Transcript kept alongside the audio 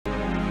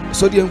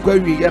so the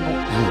inquiry.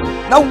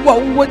 Now,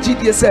 what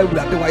did you say?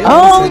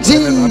 Oh,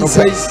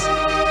 Jesus.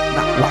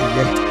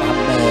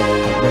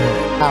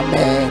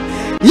 Amen.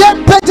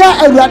 Young Peter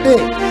Erade,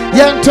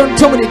 young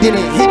Tommy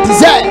Dini, he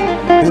deserve.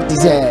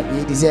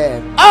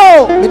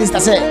 Oh, Minister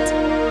Seth.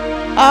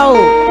 Oh,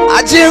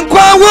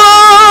 Acheampong,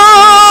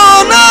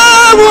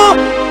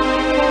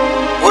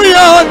 we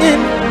are in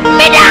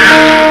Acheampong,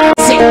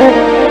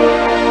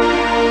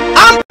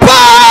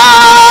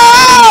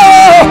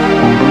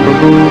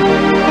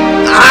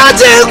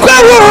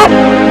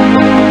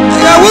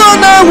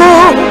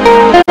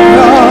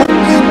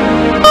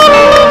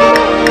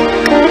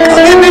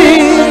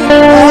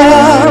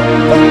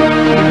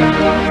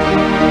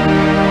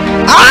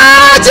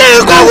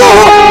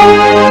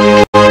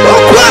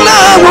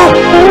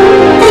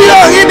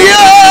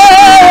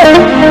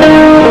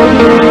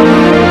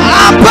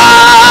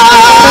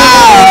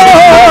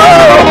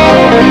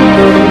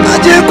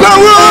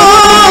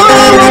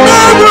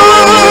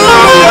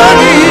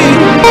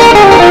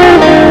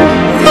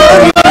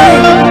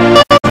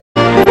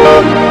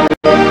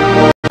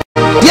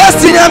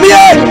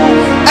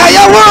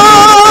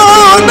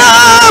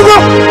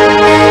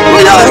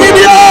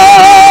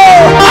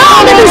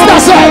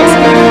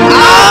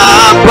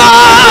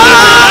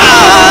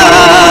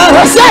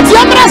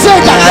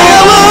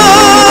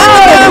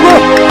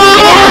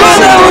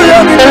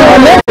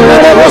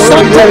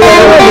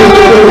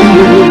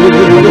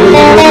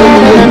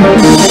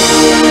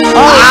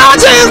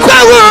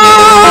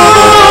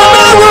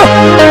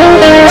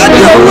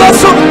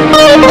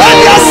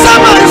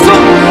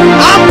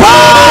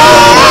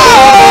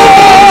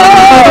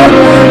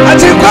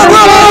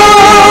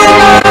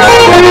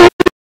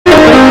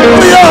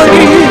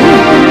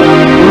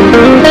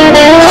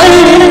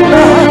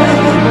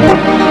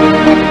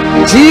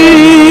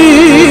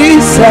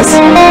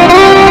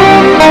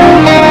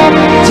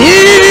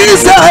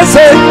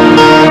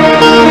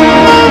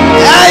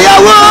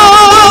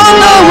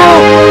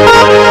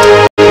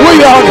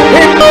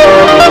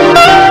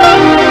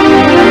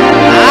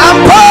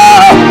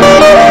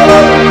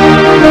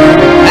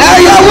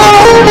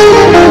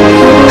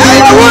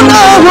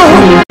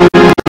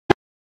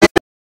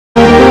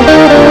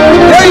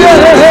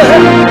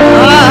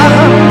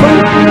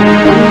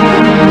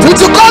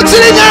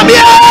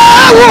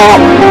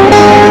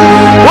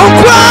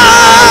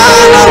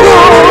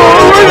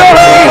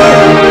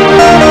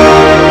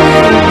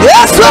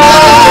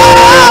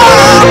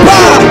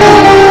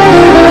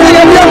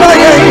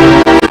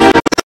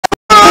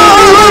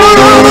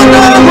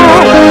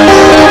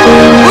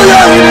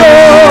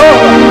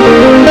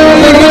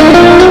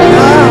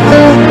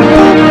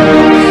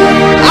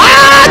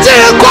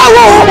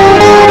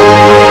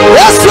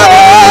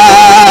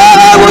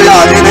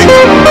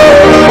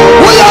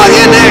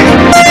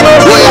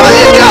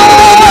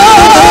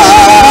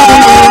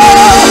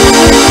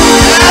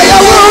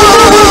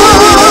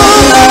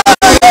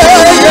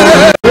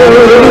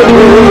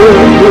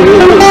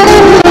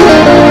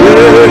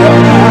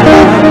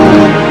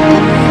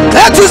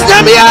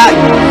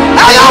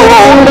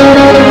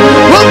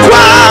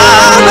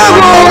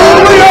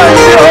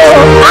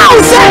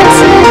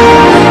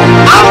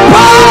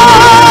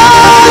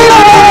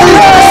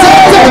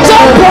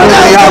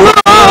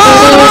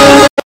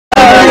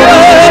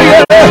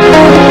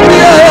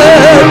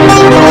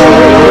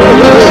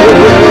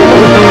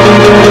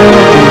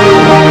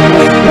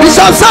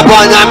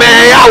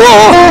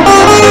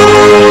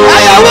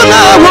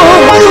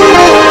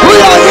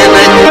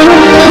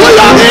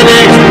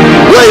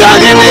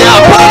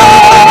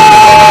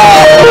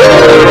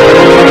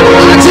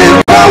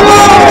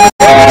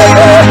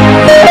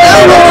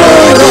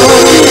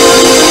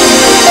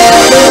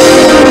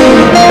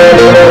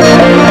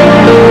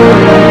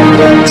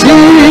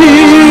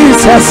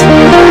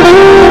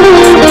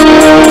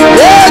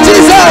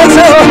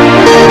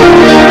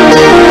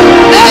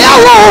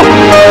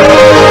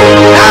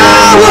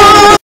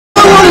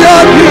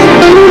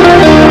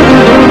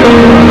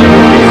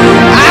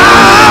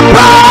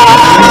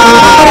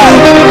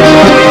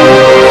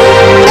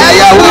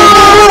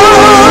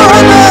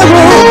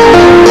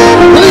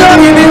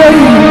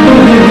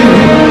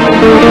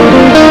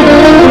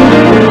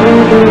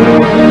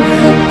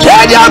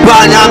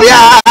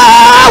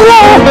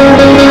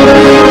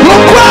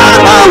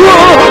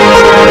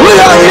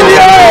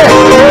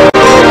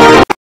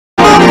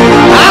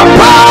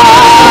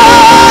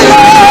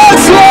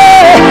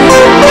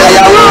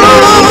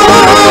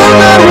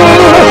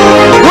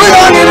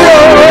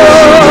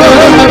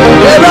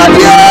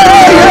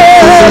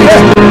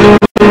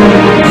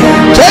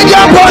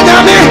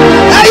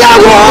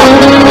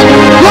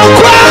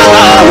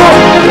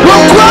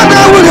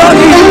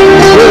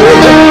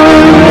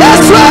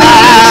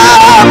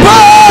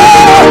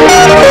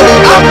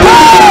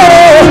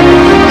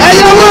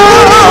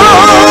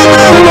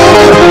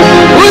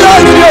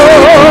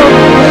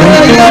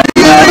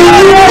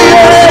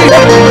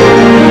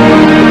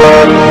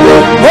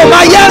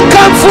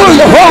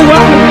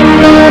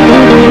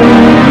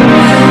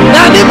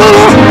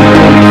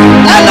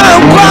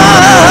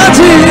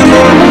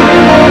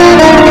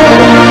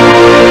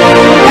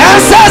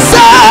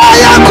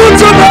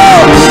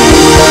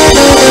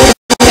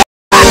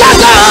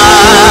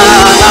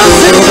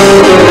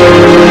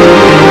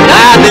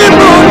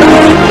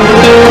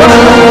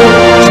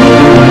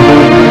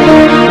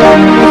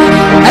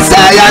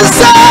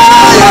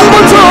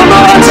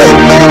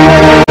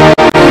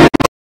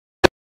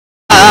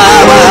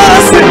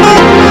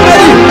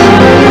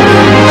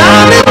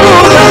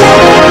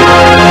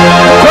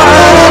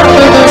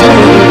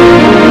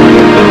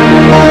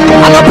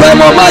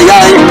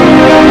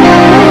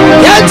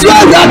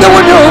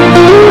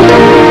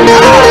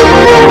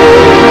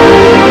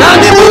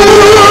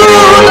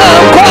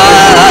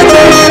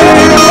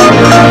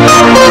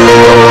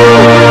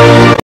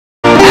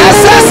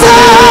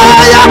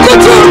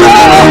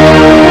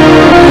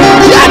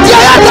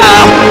 Yes,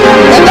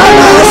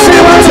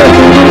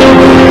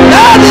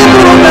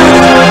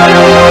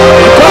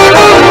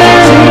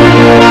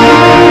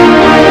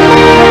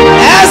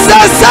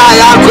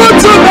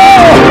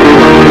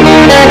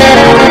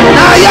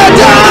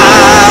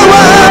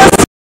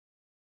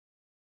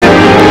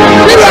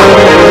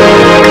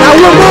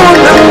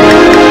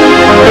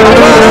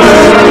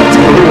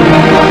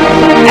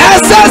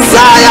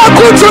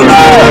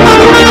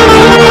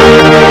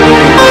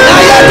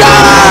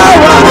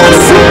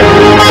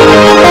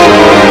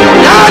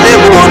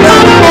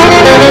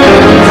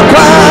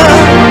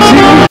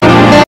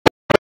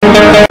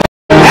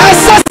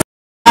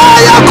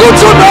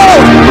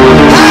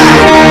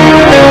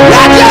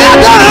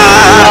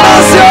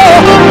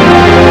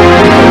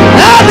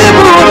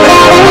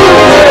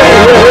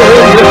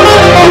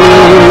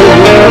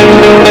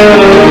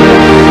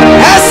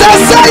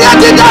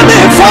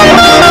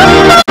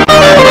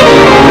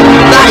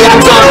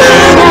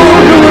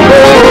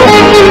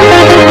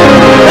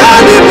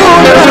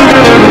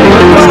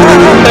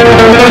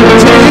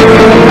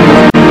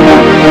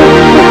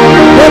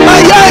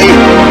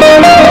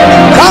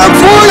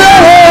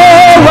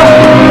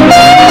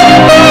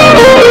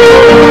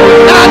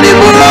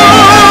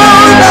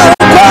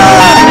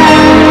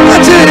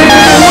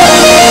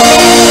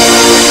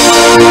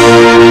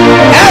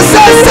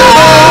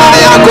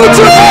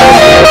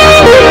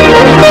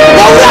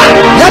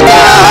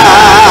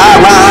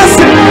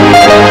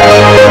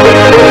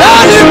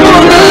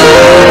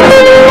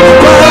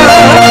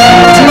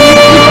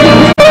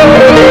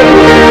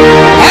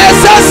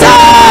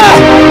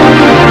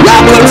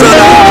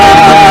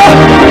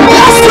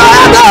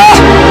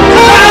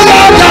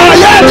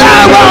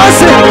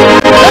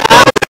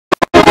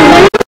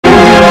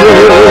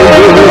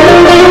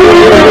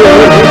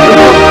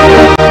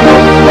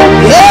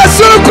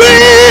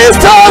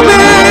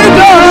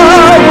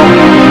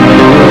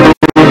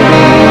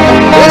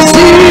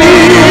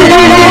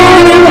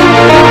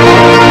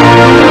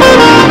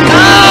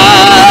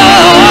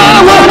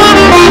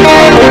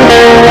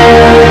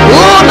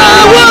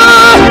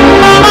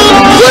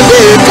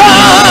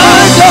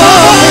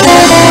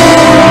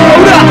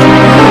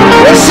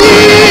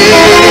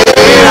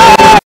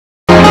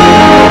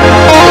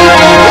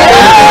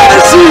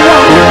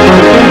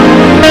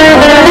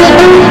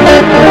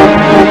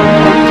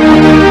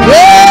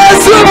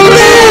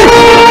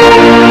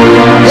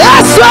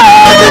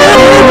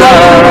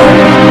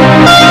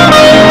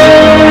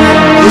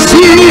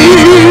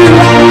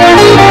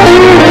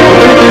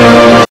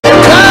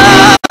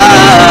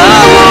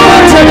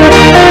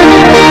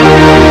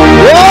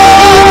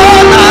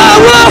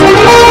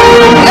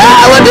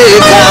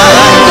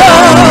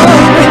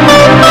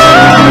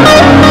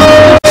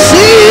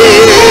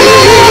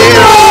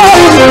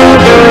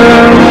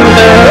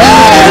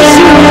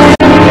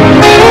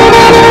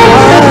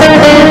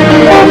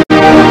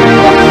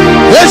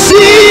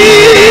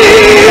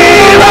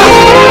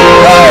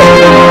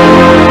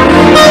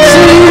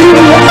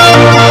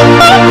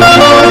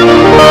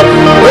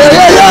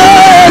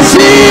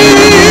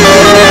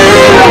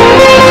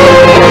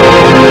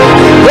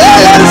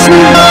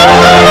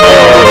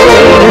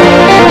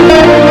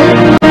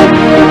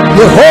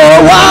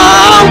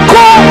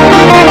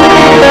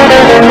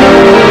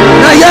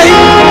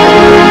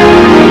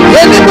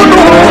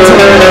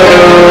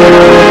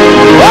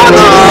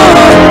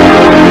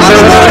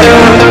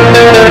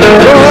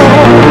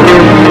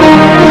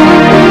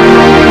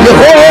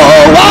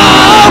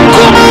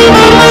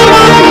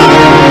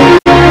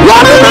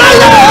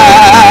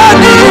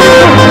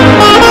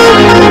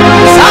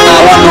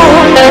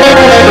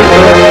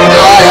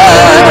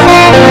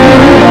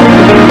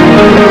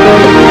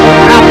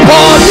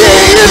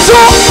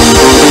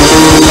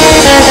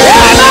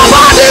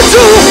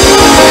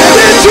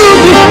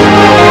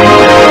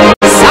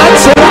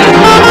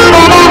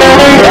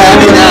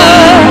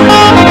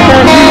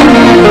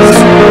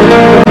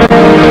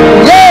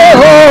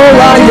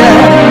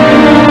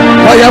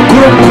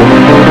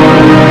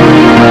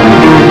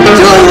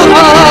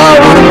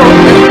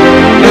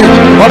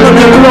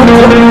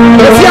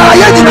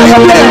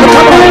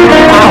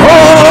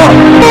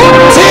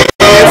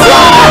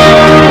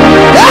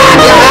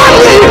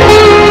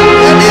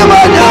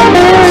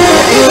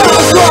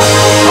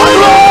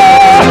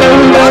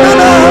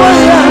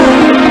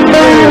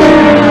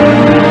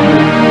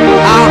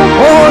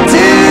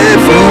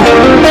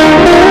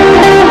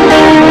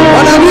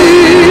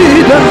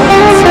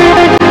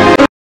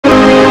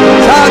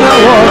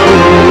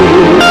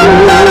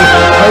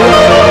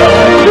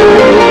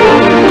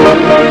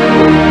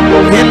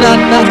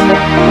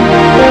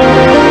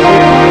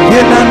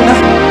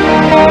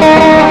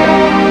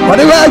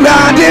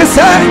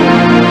 say,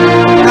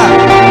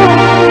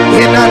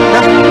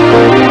 Hinana,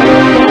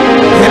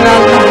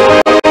 Hinana.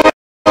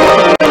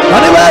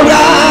 Anywhere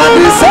around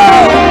this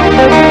soul,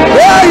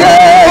 yeah,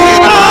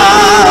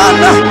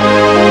 Hinana,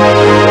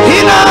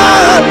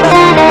 Hinana.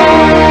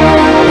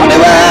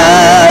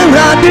 Anywhere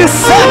around this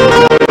soul,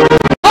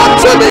 up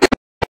to me.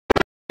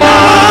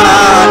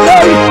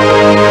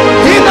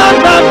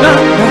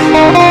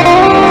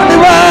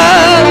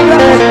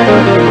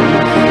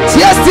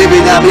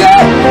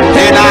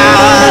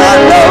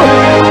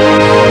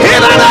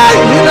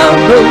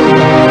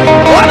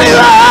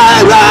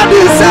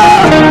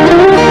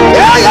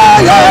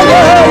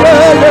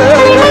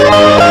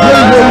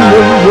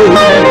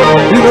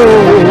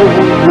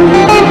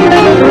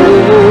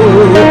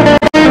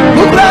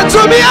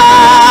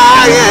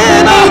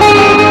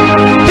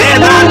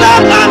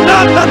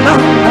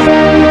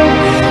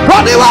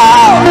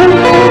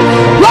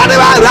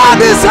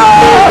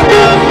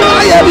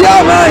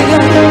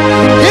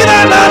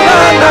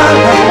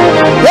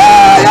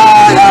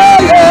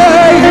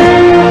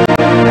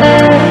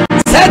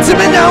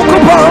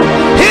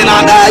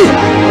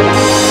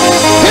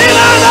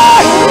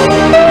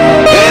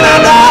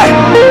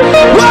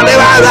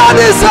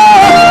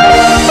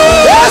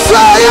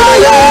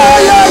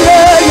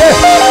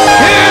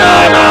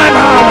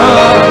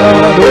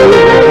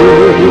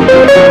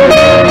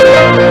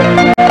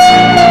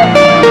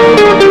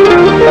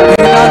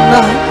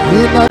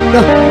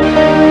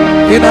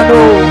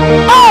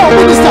 Oh,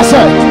 Minister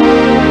Seth.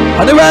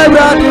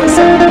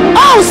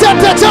 Oh,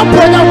 Seth,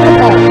 Acheampong.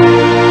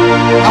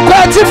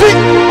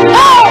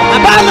 Oh,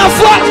 Abana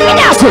Fort.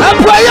 I'm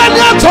praying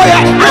now to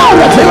you. Oh,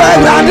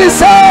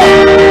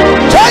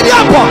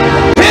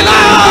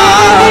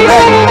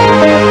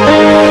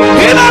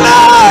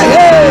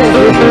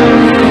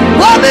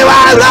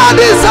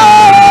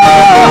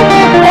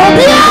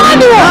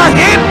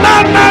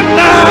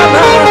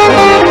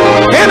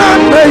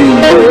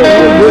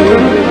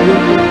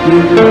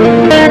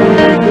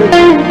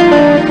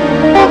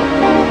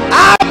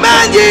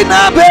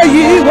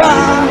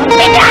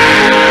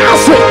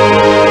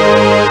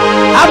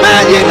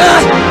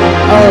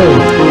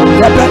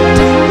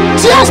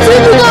 just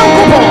in the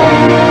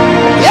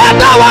yeah,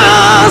 that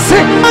was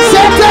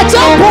Seth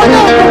Acheampong.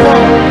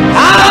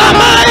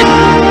 Amen.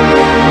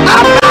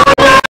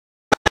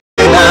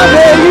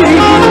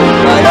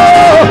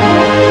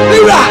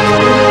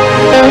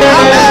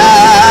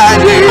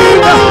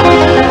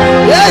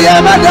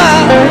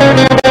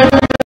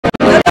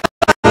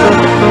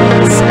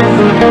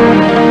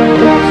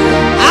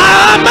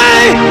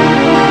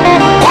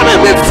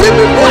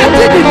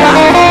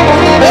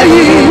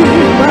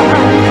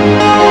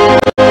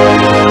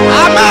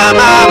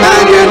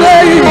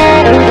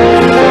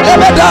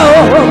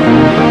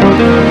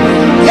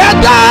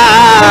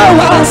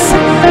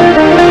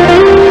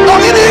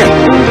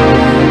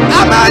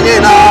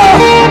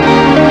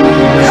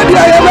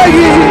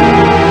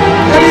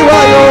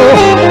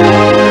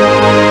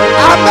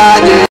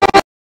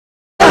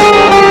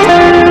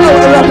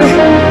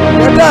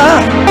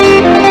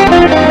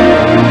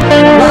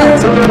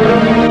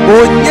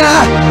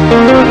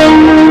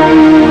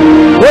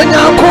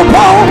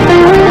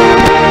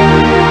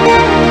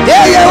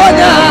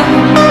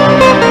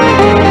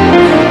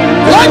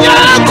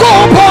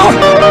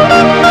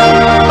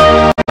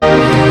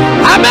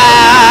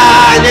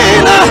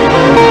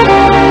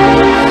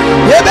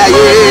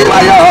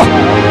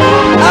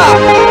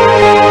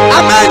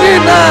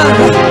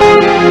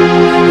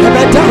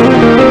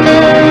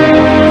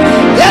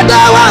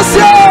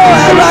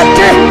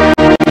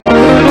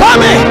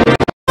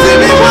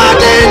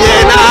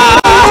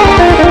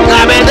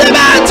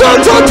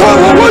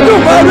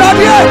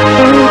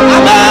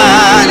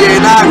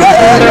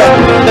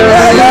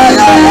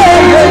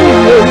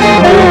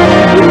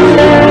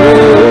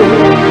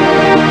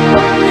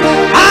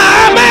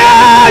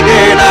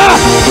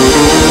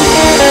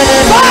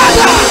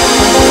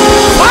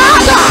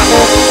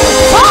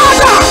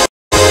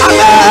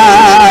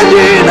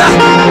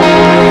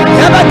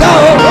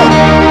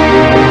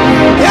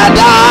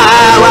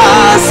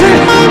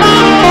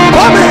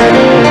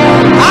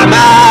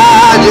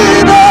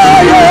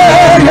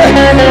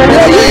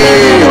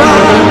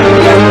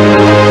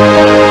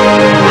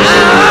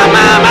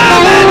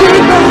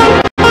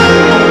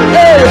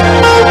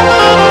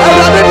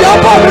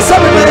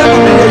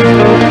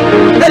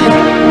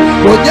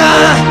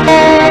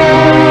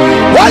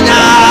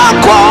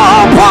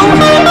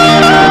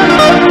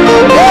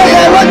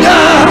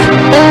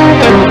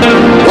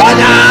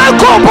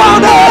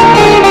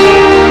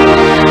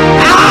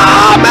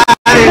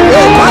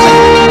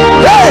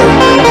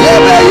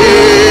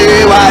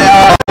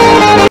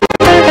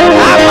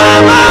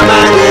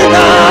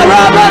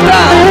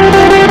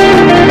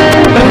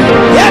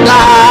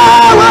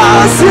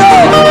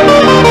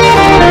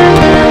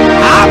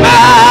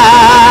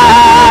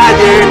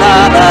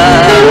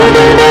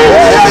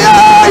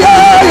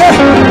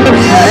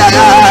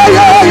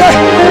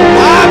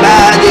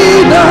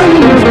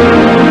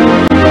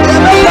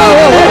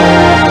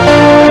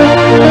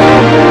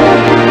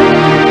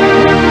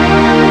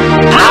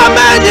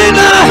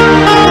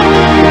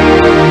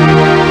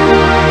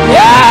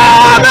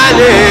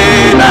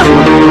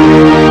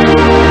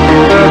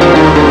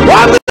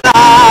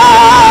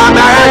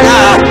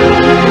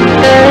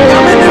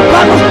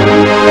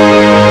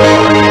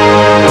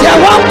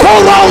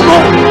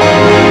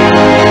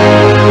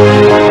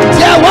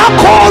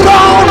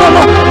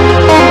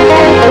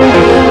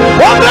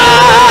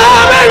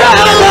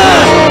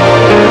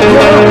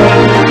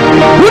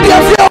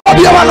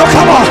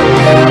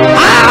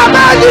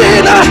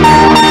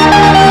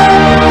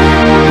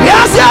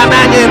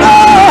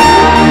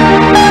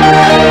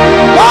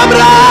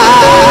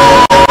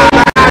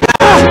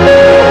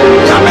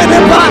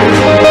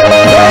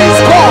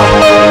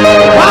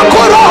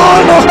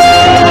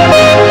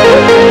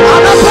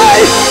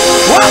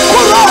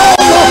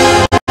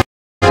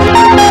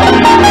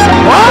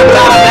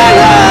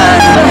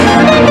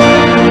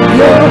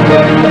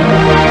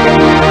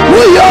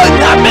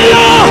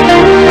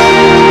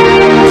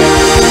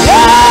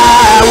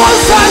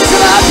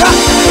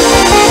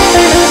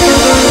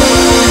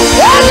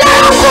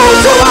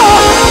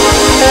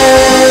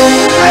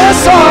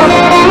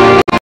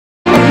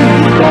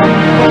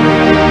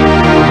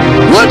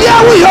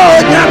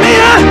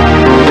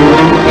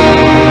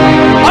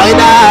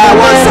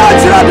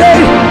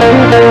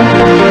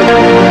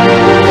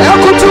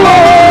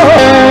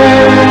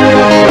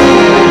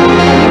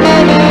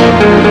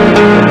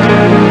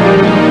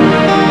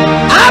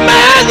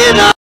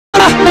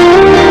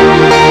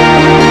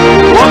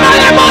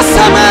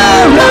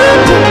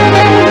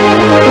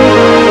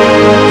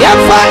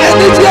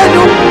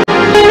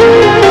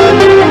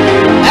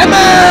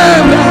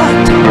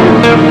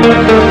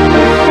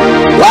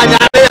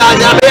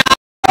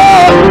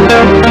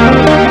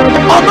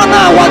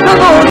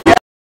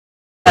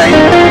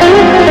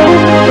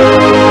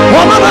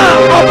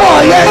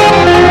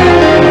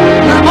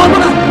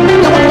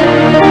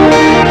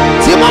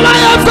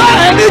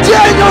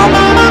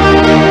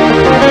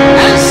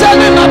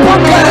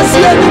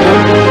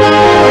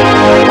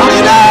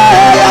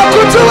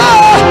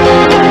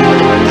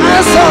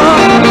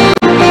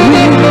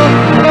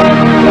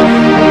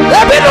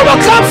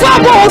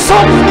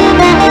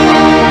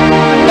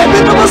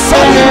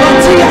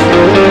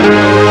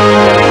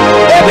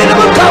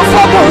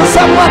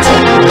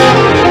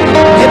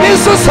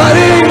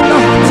 sorry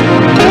not.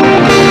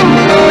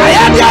 I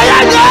am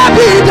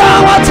be down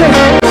what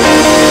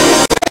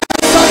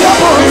so you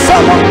want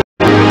someone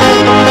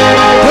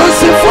to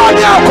see for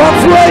me out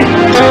of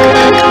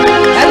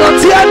and not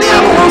see any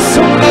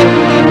also.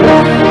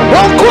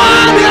 Don't go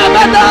on the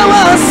better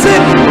one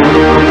sick.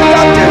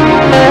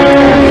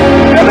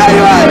 There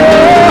you are.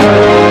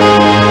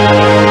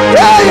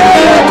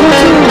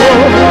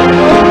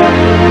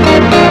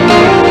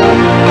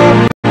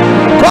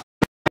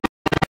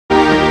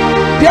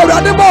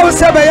 Yeah, the boy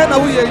said, and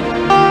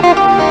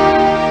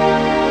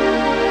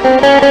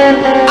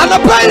a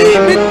penny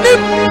in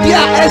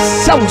India as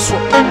South.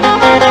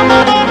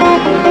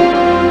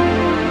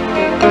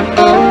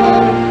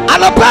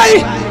 And a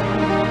penny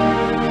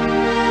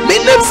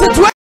in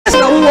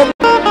situation.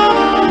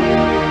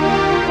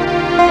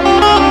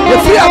 The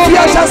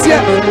fear shall see.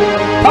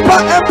 Papa,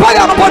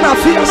 empire upon a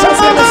fear shall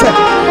say,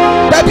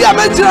 baby, I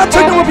mentioned to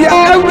you, be a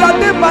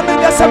name man in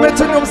the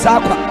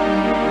cemetery.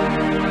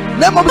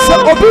 Nemo say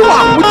obiwa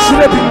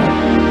puchire bi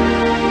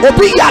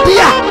obi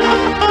yadia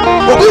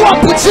obiwa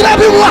puchire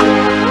bi wa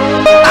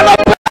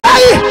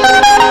anapai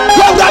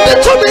you got the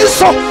to me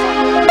so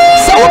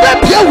we be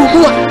pia wu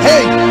mu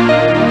hey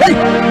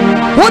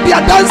what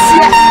they dance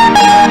here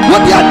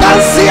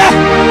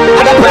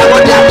anapai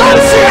what they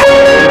dance here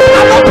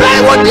anapai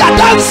what they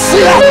dance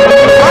here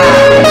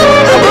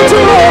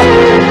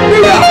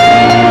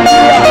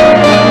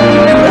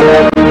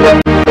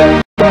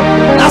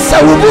na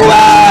say wu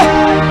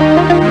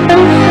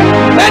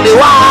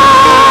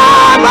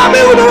anyway,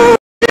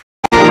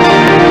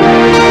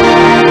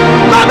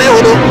 Mami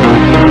Udu,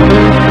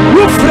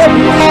 you flip,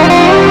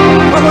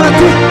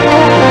 Mamati,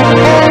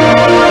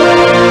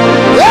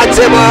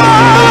 Yachimo,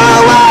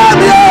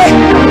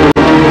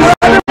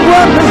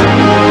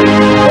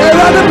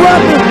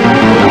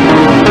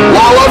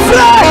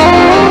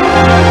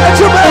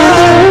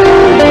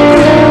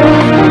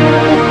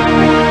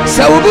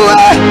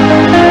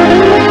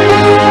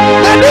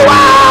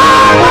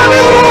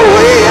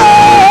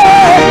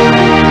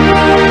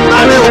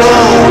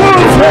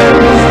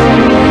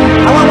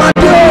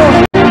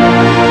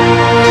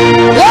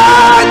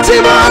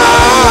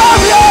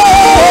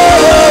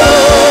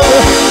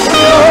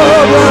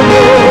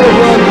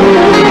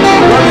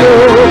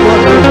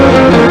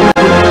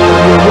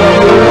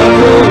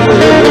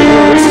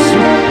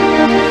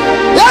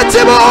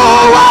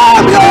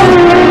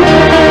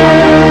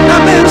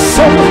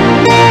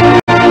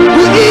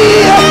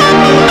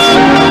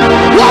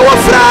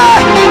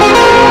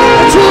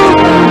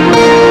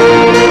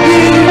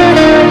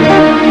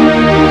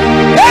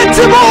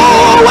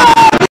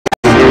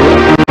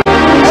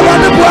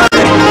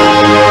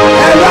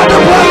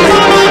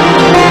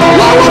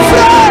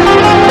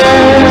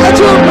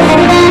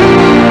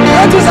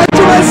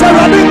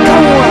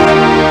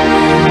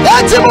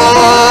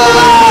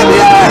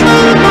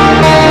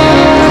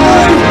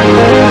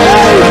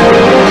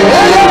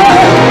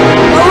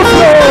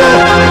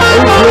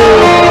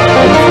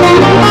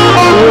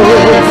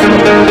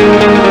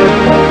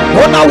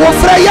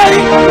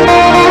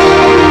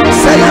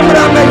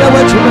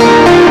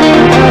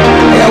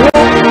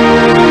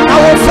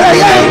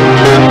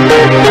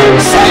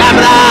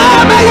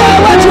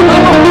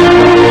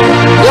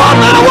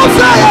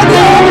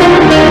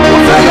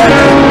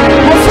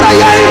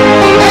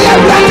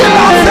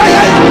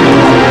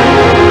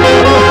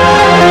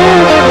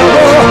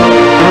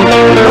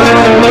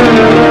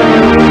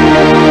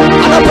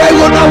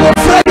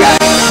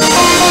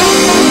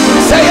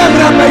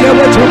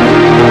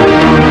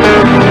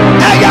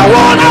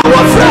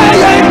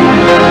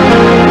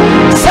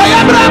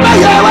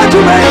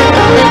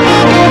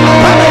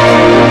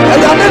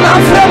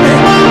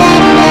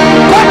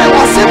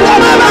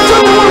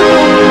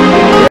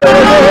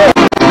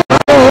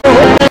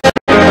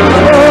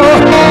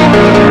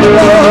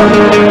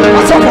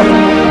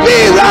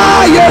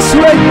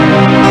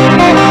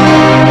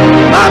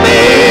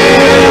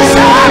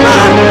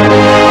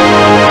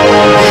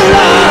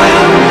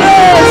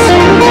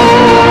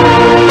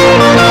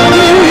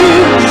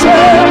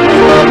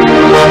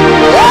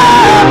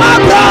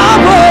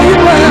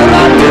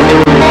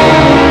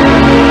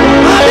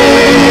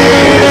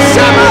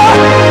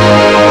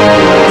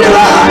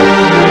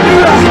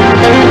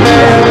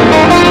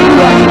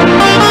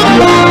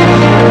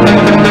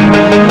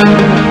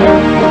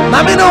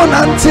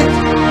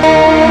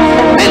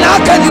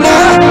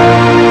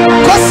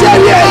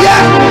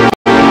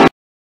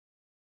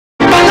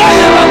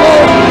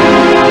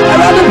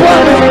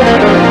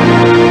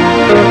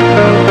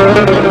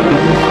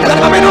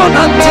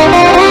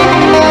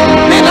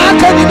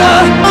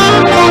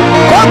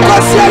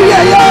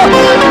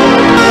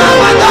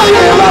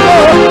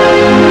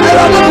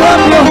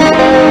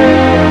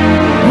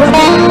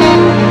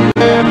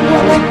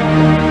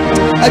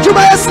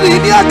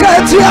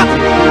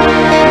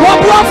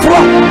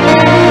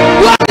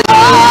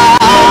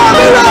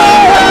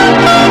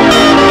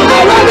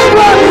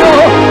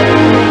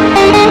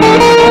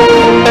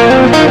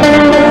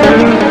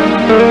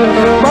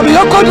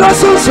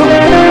 Susu,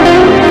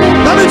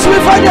 na me tumi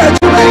fanya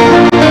jume.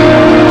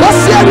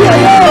 Kosi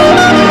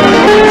ya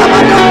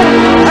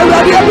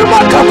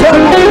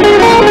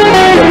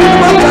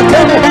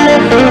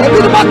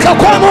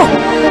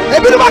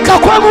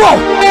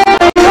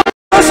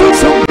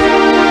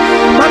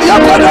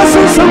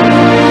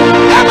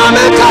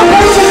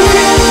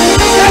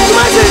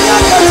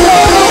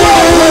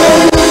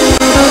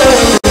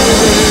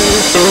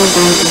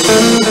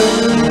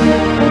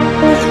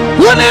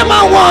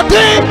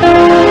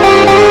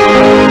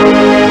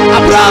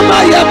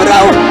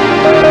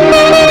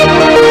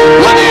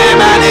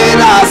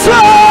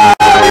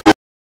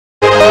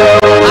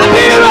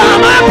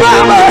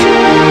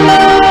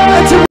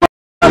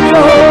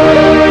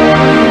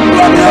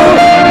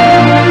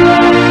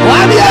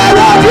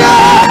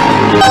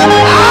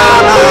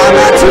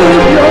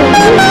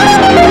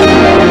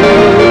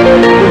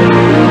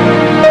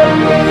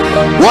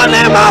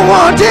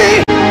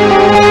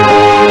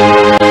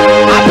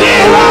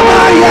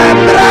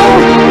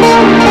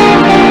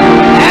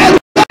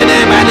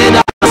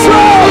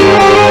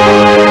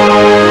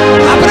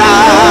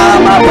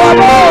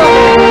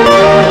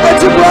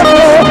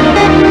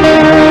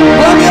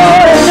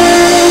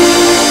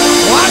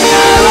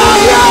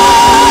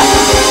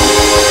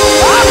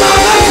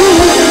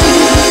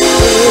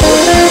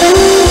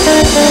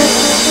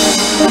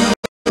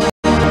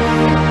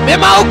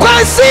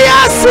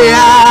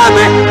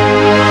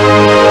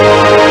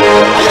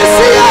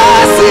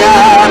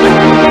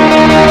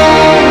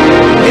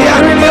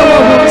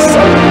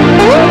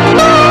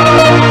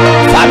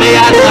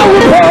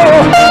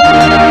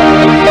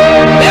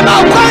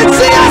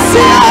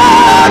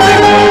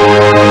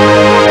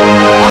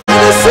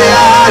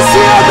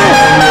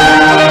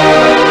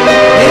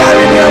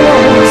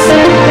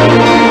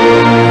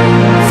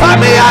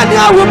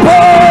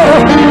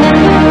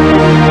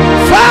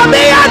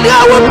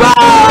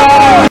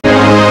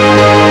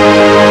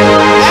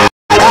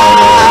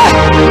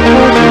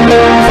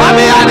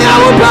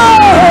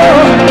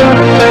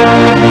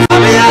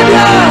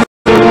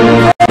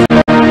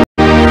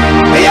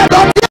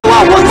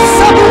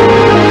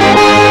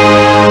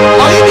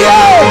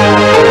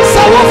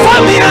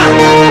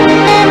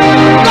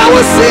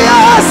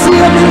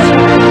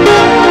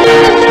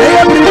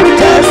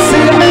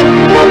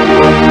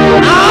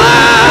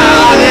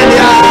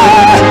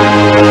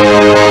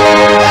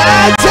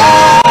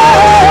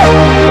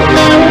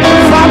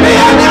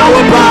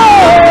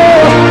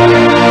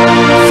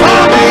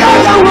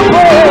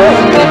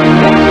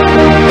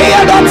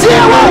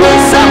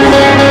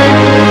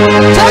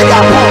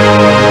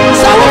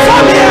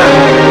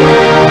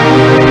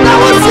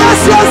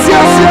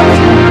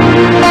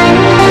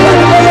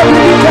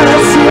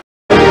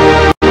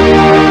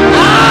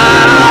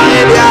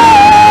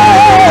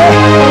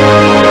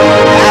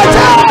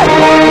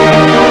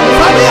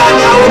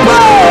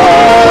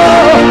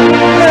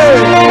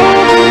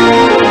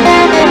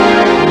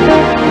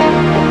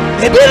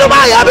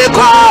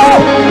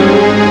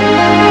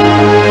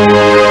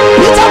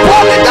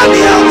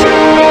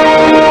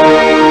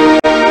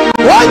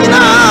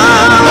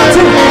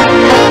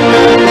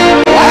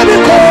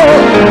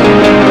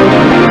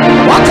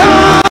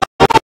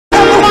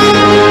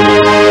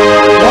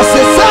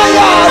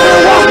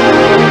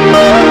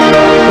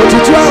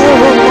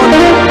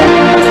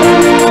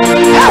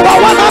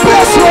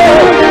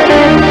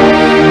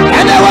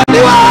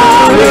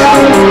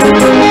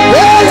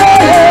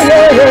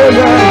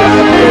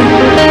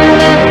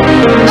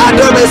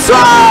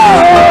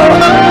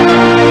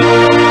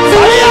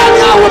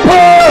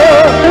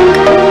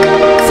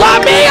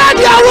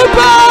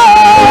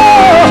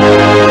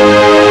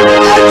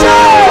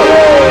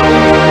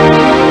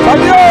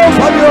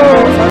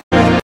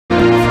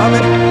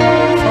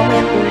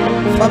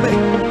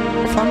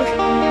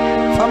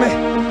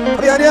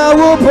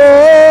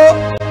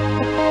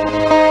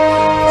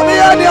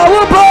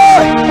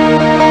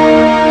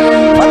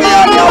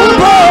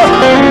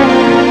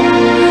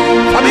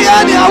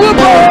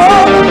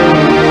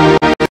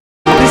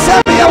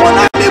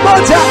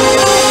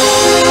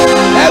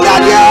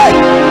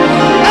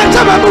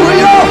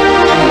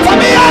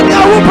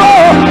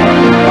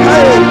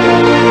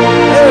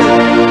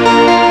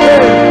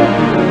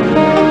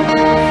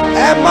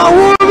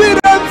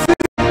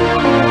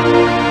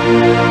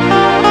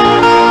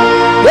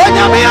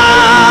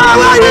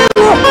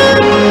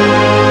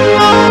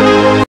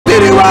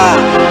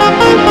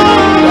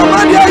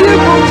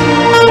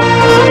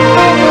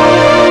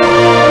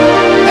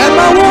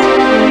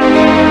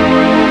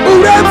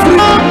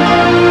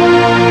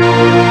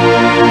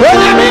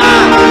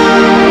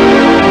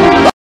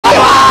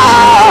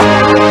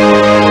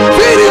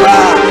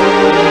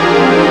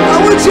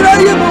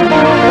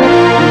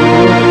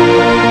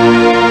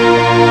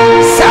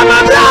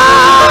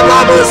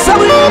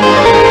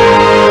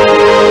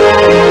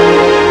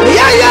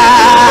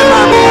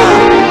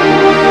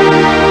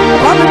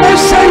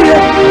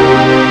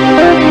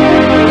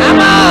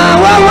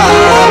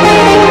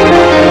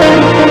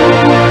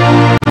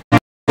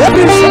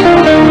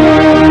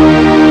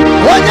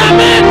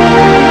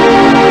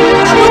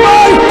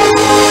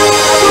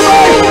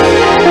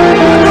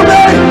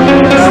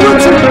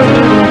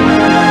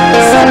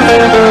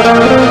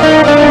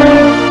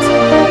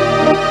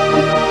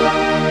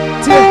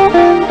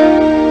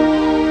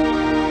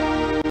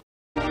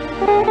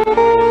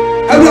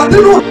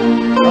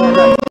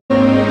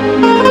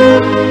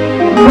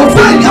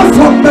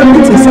I'm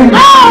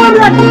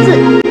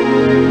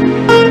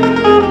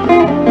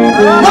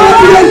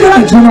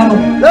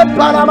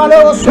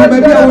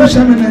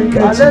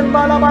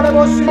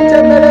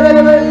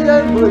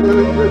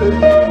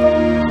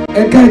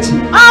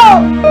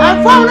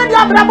following the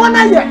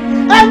Abrabona here.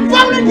 I'm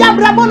following the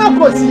Abrabona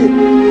Cosi.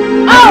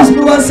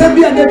 You are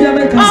sending a baby.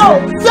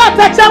 Seth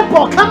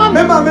Acheampong, come on.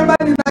 Remember,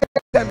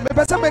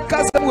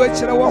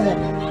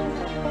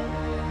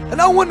 and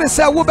I want to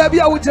say, "Wo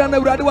baby, I will join the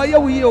radio. Why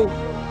you?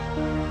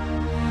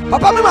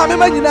 Papa, me mama,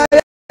 me na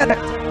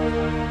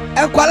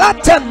and kwala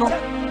 10 no.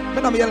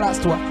 Me na me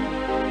last one.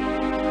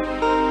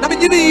 Na me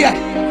nyini here.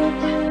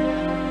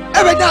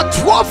 Even now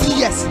 12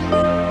 years.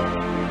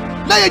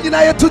 Na ye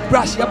nyina ye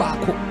toothbrush ye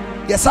baako.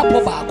 Ye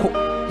Sarpong baako.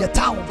 Ye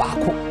towel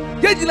baako.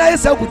 Ye nyina ye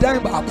say gudan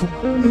baako.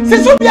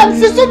 Sisubiam.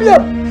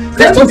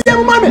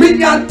 Mama. Me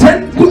nya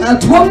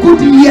 12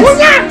 good years. We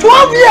nya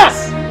 12 years.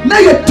 Now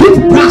you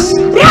toothbrush.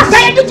 Yes,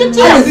 I did it.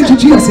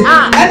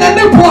 And then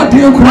they pour the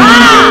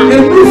cry. They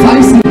move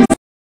 5 cents.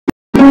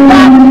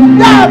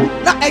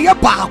 Now a year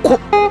back.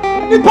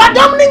 The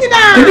bottom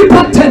now. The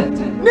button.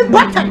 The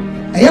button.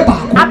 A year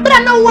back. I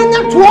better know when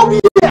you're 12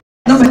 years.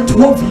 Number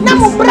 12 years.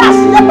 Number brass,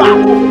 the back.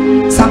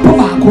 Sarpong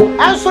back.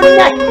 And so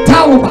that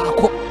tower back.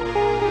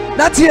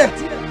 That's here.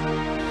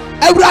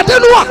 I rather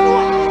know.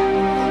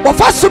 But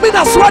first, me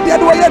na sword the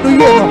other way. Do you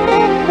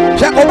know?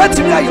 Check over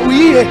to me. We.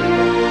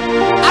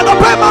 I don't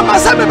pay my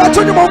master, but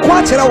you won't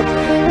watch it out.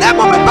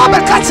 Never my Baba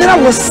catch it. I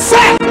was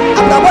sad.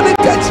 I'm not going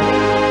to catch it.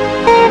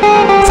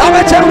 Some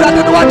children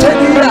didn't watch it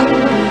here.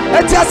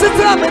 And just sit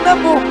down and I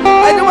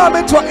know I'm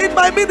in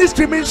my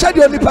ministry, mean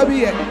schedule the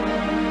Pavia.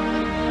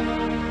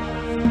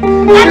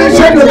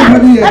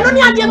 I don't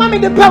need to give me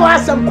the power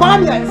some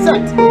Kwame and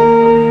Seth.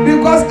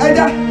 Because I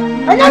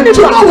don't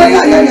know where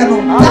I am.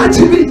 That's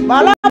me.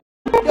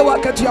 You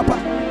walk at your papa.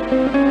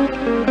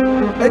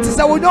 It is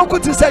a window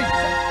to say.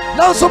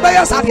 Now so by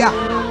us here.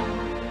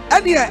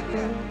 And yet,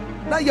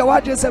 now you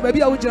watch yourself,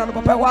 baby. I would on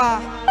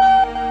Papa.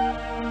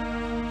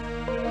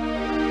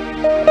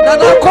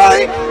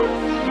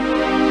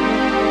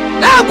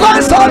 Now,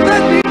 coin, so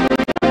many.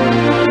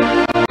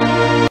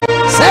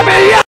 7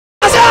 years,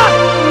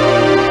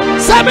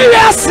 7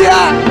 years,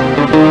 yeah.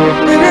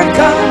 We will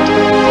come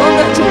on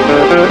the two.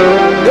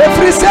 The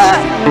free set,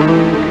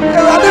 the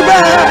running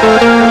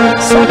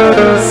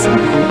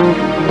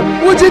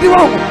would you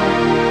want?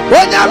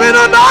 When you're in a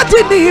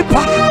naughty deep,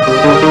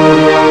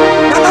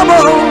 Nanamo,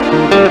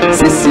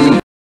 Sissy,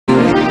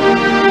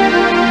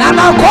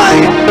 Nana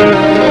quiet,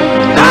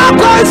 now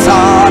quite so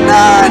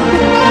none.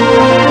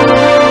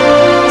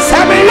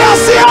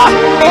 Samiasia,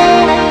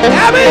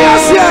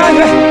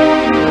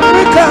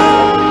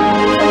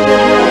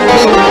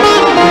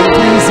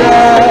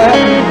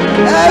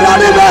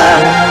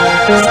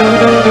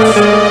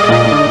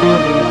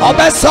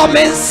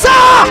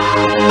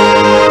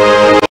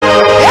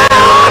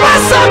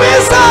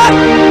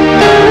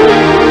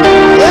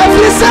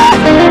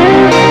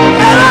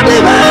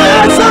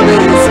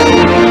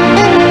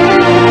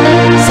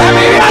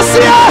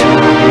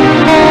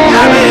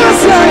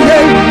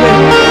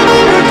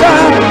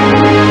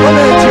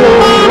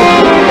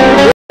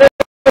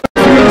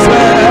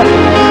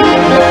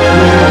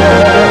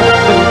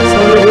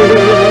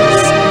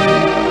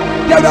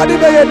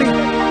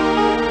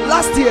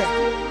 last year,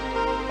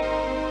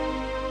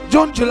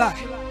 June, July,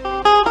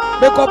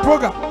 make a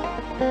program.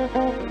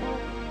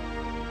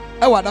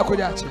 I want to go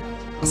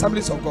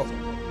Assemblies of God.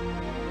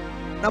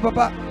 Now,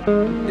 Papa,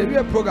 there be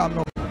a program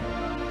now.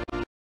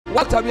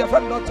 What have your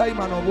friend not time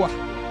and a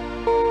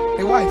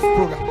wife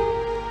program?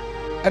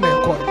 And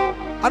then call.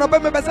 And I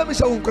remember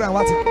Michelle cry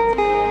what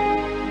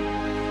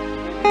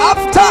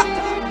after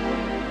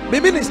the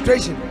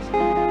ministration,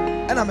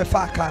 and I'm a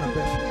far kind of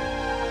person.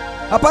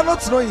 Papa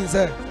not knowing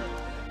say,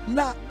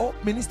 now all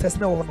ministers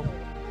now one.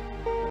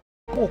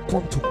 Go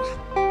come to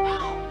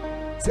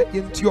say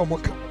into your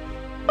mocha.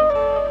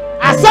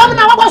 I saw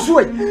now was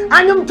way.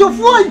 I am too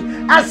full.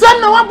 I saw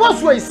now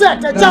was way.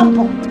 Seth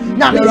Acheampong.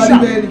 Now me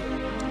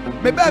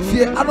be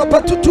fear. I no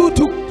put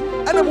two.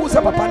 And I must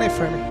have Papa ne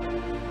friend.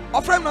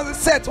 A friend was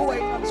set away.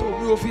 So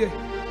we fear.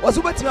 Was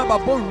waiting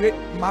about bone rate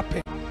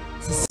mapping.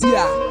 See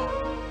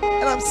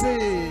and I'm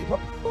saying,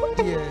 Papa, oh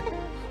dear.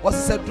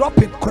 Was a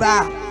dropping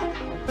cry.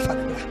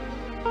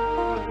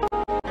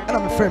 And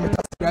I'm afraid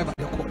that's the driver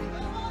you're calling.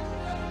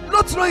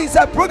 Not knowing it's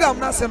a program,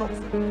 Nassano.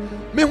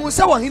 Me who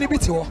say one in a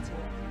bit.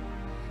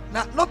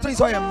 Now, not knowing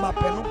so I am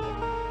mapping.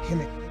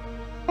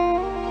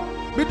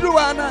 Me do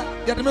Anna,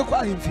 yet the milk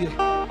in fear.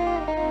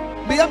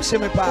 Be am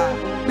shame, pa,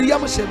 be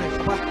am shame,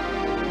 papa,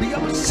 be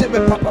am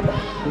shame, papa.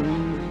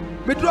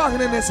 Me draw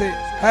him and say,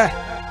 hey,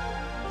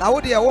 now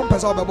what do you want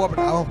person of Bob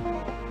now?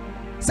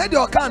 Said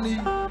your canny,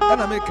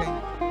 and I'm making.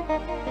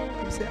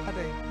 You say,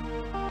 Ade.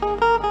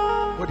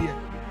 Oh dear,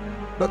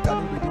 Doctor,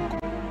 no, we don't.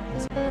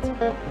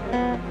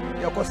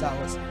 Your course, I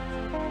was,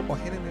 or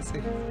him and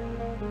say,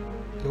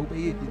 you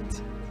obey it.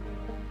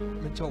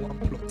 Make your one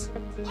plot.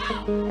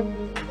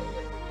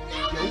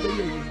 You obey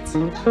it.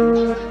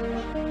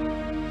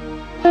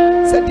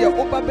 Said your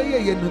obey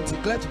it,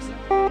 CLETUS.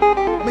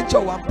 me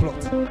cho one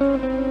plot.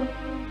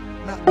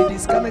 Na it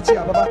is coming to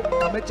Baba.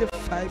 I make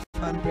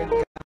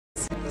 500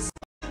 cedis.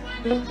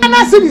 And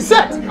I see the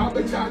set.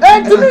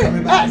 And to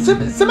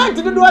me, cement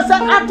to do us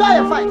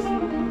after 5.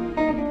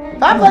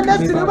 500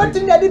 cedis. What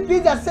thing that the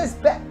pizza says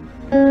back?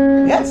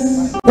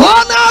 Yes.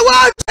 One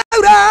hour,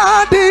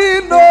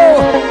 no.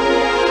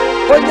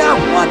 When you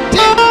want it.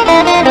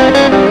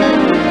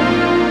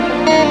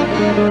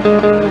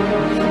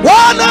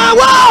 1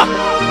 hour.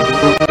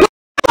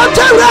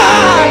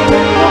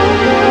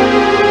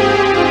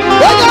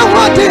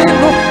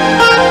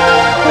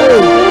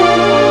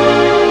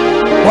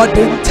 What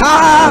in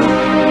time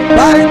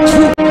by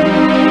truth,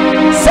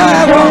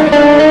 Sarpong,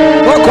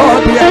 what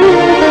called the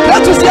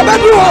CLETUS your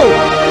bedroom.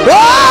 Oh,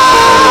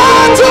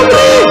 to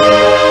me,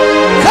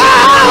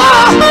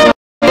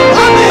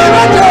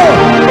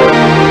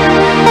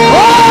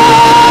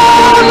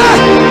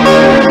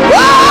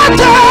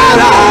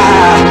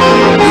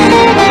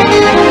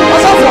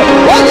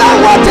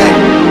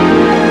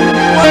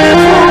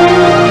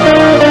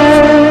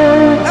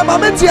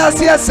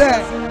 yes,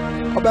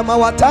 Obama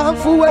watan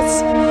fuwes.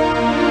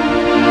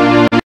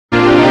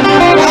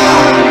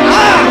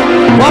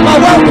 Mama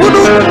wa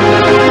kunu,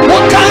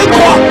 wakai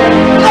ko,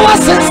 na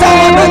wasensa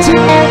wamechi.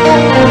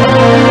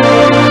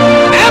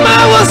 Emma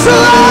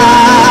wasula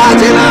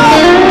jina.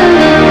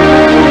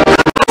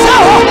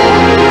 Sawa,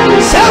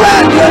 sawa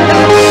yona.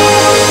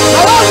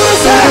 Sawa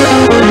musa,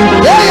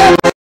 yeah.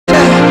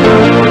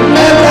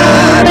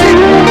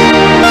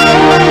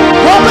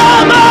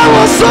 Obama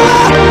wasula.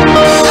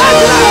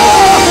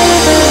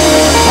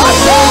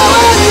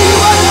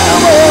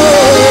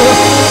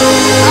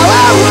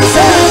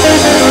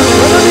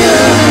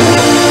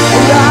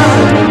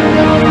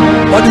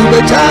 What do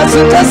you chance to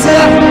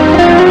say?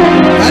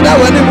 And I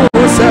want to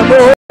move some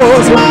more.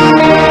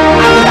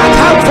 And that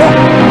time for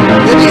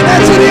the dinner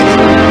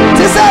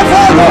to say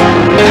follow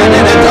and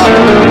then it up.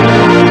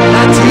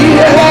 Not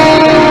here,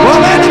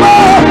 woman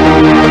more.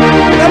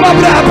 Never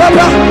bra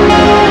papa.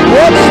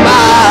 Woman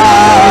more.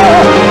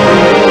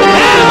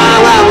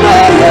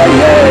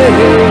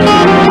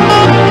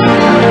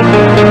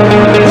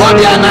 What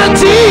you not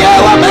here,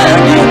 woman?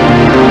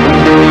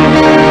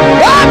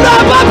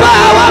 Papa,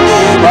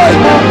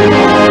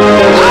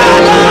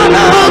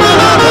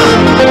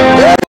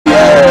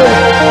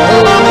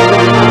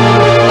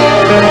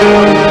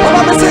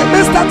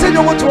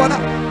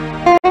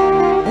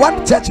 one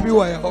church me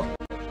were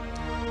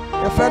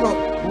a friend of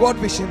World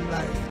Vision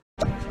Life.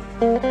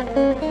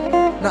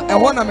 Now I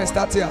want to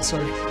start here,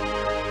 sorry.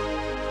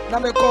 Now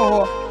me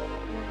call her.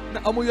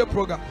 Now I'm your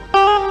program.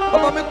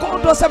 But me call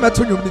to some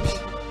to you.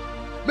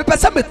 Me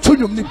person me to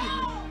you.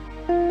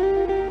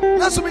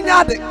 Now so me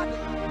nyade.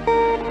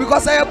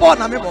 Because I am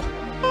born, I'm able.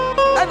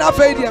 And I've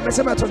heard you,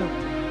 Mr. Matron.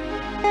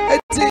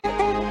 It's me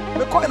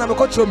calling a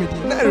control me,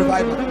 not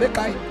revival, make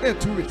I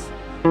 2 weeks.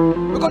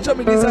 We control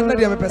me this and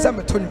that, I'm a person,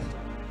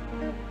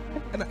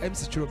 and I'm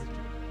secure.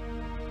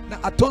 Now,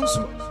 I told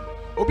you,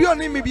 Obi on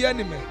me be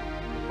enemy.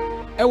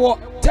 I will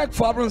take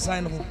for Abram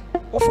sign home.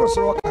 Offer us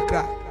a rock,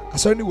 I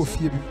certainly will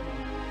fear you.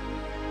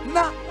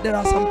 Now, there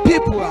are some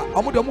people who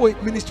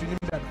are ministry.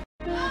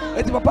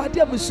 And the Papa,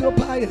 dear Monsieur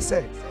Pie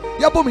said,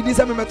 Yabo me this,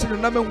 I'm a matron,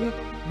 and I'm a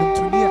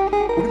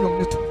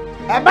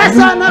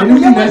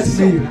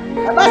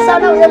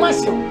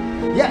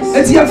yes.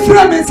 It's your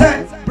friend,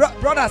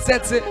 brother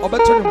said,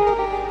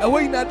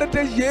 away in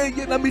another year,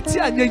 and I'm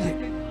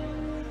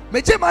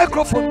a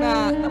microphone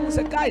now. I'm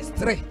a guy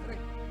straight.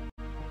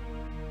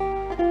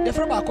 You're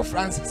from Baco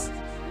Francis.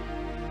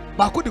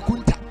 Baco de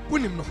Kunta,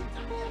 William.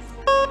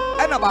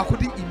 And about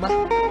the Ima.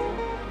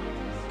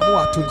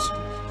 More tools.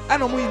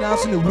 And I'm in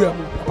answering the real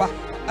papa.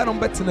 And I'm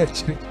better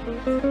actually.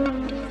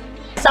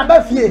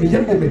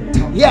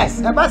 Yes,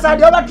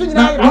 ambassador over to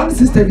one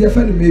sister, your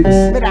friend, maybe.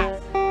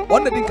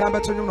 One thing come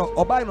back to you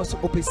or buy no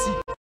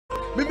OPC.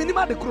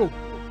 Minima the crow.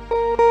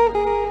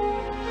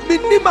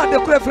 Minima the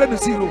crow friend of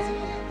zero.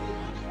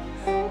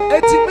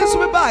 18 minutes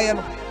we buy and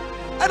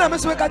I'm a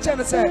catch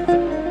and say,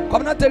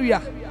 come not tell ya,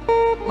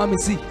 Mammy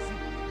see.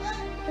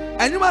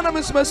 And you man, I'm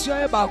a smash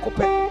about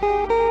Cope.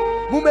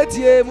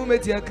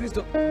 Mumetia,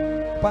 Christo.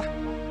 Pa,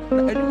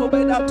 and you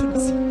mobile out to the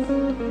sea.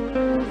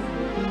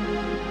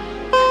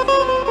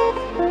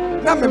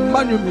 Now me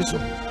manu miso,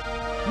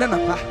 nana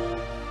pa.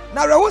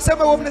 Now I will say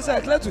my woman is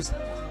a CLETUS.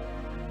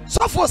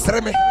 So for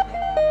Sreme,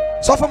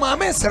 so for my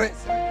mesre,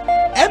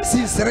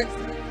 MC Sre,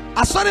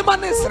 a sonny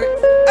man is Sre,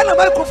 and a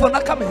microphone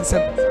not coming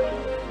sen.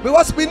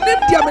 Because we need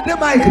the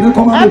mic.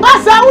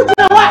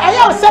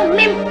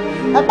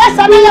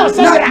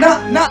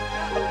 Now,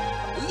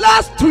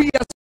 last 2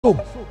 years ago,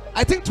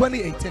 I think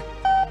 2018.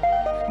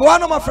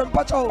 One of my friend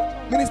Pacho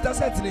minister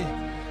said to me,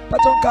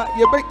 Pachonka,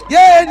 you break,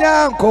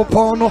 yeah,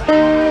 Copono.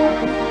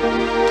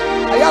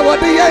 I have what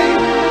the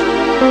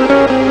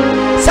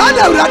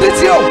Sada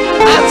Raditio,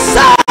 and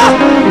Sa,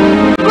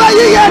 where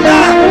you are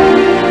now.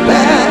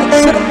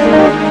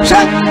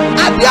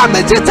 I am a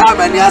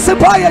gentleman, yes, a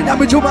boy, and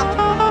Yamijuma.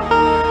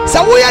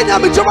 So we are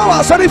Yamijuma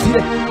was sorry for you.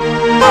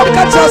 I'll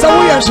catch us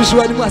away and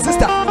Shushu and my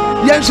sister.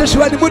 Yan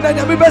Shushu and the moon and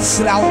Yami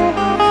best now.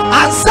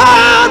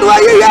 Ansan wa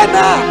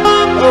yena.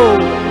 Oh.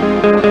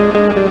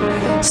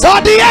 So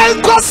the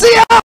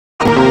enkosia.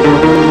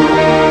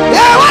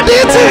 Yeah, what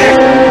did it?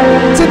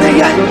 To the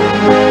yen.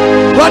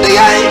 What the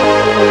yen?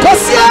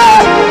 Kosia.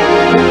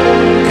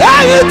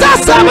 Can you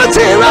just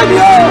sabotage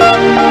radio?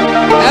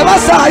 Ever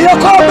saw you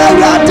call me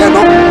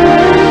Rantino?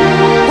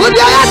 Would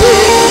you have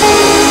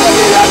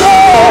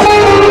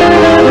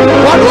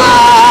what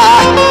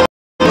was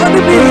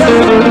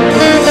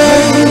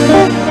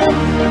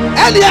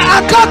Elia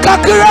Akaka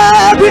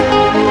Krabi?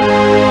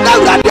 Now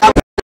that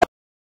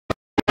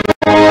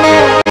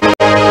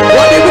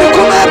what did you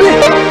come at me?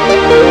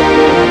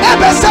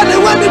 Ever said it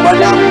when you were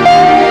young?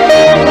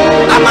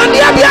 I'm on the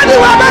other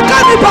one, I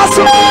can't pass.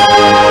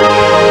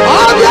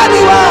 Oh, the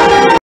other one.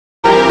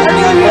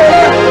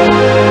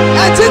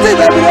 And it's the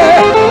baby.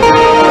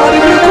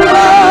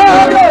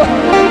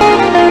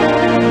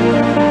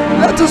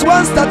 Letus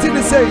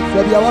 1:13 says,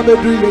 "Baby, I want to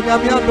do you.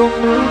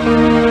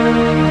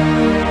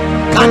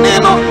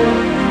 Caneno,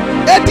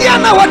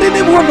 Etiana, what did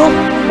you want?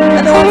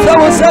 And I want to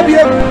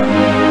say,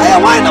 I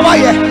want to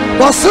wire.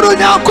 Was through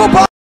now,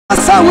 Copa,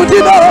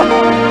 Saudino.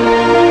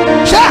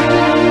 Sha,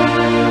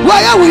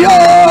 why are we all?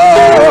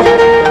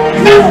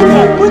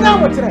 We know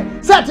what today.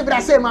 Seth, I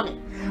say, Mammy.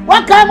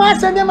 What kind of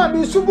send them a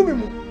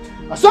Subumu?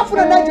 A soft for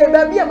a night,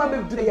 baby, I'm a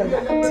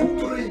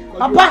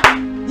Papa.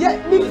 Yeah,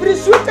 me free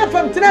sweet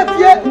from 12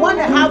 years,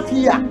 1.5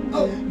 years.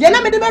 The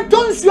name of the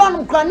tons you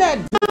on Cranet.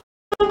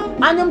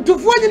 I am to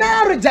 40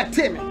 now reject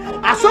him.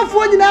 I saw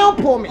 40 now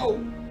pour me.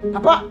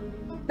 Papa,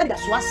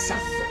 that's what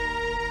Seth.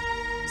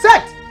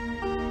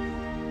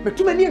 But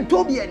too many and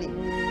Toby any. I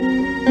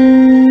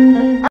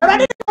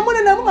read it from one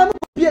and I'm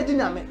here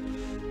dynamic.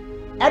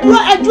 I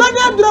joined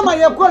that drama.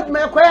 You called me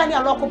a query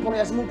and local for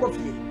a smoke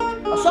coffee.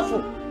 A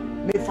suffer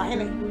may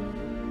find it.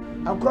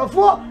 And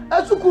Crawford,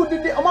 as you could do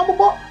the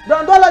Amabo,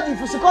 Brandology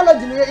for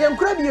psychology, and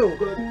Crabio.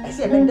 I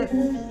said, let the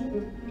fee.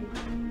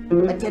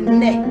 But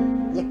then,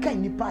 you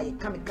can't buy a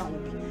comic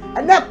company.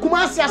 And that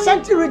Kumasi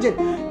Ashanti region.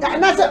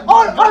 And I said,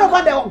 all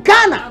over the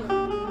Ghana.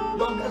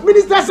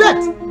 Minister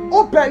Seth,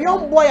 open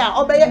young boy,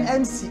 obey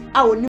MC,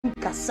 our new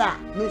Cassa,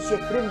 Monsieur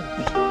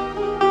Fremby.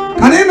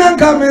 Can you not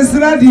come, Miss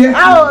Radia?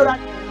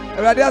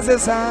 Radia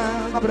says,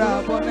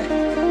 Bravo.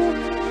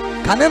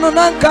 Can you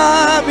not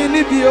come in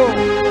Libya?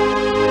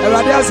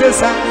 Radia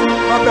says,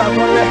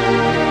 Bravo.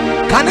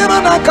 Can you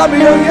not come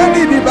here?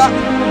 Yaniba.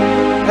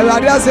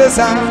 Radia says,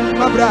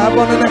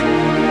 Bravo.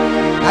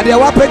 And the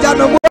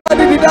Wapajano, what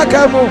did that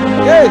come?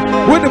 Hey,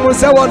 wouldn't you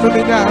say one to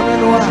me now?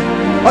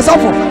 What's up?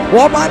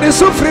 Woman is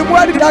suffering.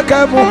 What did that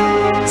come?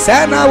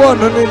 Send I want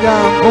to me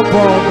now.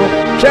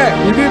 Check,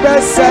 you be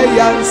best say,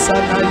 answer.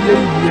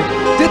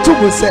 The two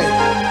will say,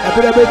 I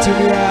put a bit to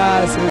me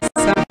as no,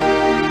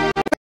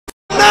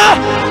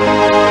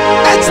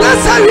 it's not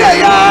sorry.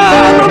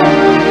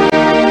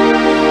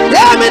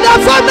 Yeah, me the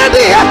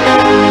family.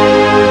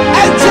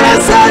 It's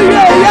not sorry.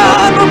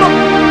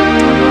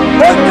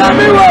 When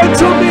you want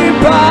to be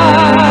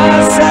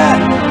pass,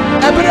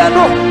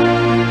 Ebrano.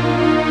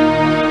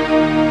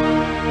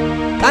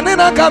 Can you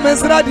not come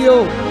as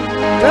radio?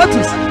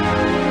 CLETUS.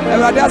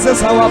 Radia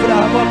says, how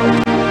Abraham.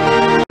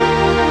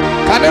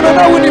 Can you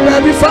know when you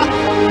baby fat?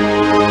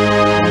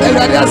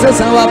 Radia says,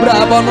 how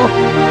Abraham.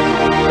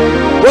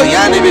 Oh,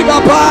 Yanni be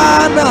Papa.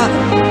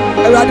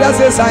 Radia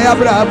says, I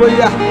Abraham.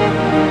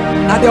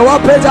 And the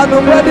Wapage and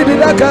nobody did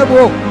that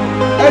come.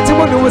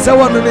 Etimoni was a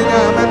one in the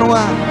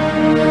Yamanoa.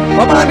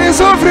 Mama is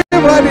so free,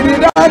 but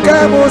did that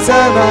come?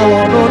 Sana,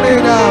 one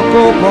in a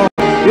copo.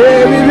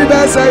 Yeah, we be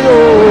best.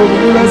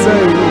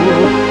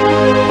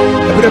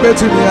 Everybody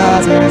to me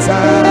as a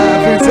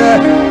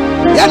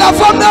Yellow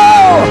from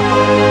now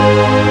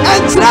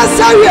and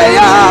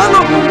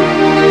Trasayano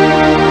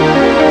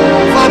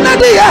from the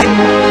day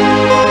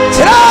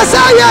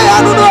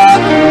Trasayano.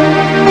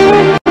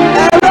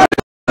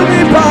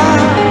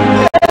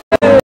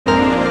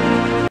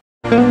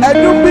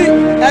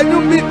 And you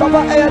be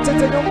Papa.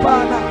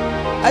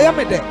 I am a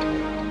day.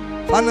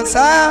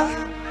 Fanasa,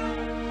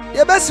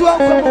 your best one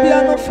from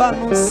Piano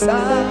Fanusa.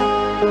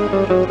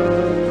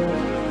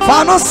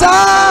 Fanosa,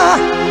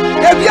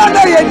 if you are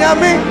the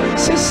enemy,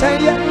 she say,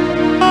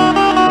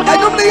 I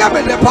don't think I'm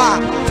in the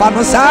park.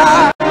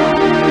 Fanosa,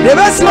 the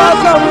best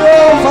welcome,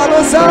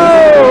 Fanosa.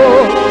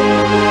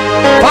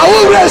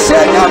 Paul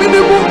say, I'm in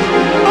the moon.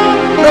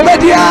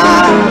 Nobody,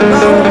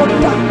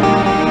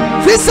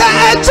 Fisa,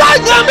 enjoy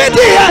your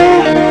media.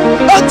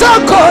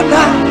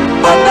 Otokona,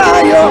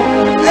 Onayo,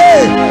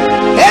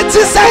 it's a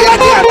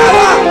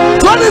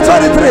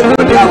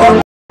 2023.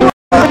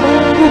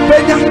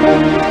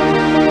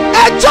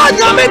 John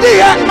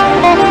Yamidia,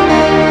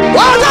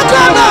 what a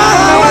corner,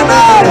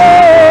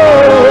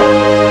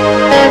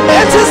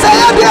 it's a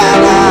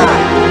Sayadiana,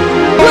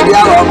 good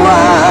Yawama,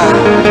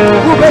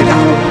 Ubega,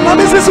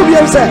 Mrs.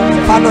 Ubiasa,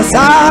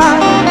 Fanosa,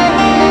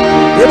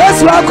 the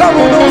best welcome,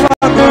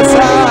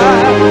 Fanosa,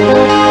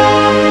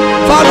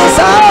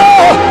 Fanosa,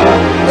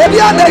 if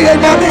you are the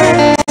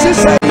Yami, she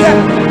said,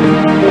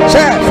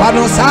 Chef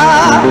Fanosa,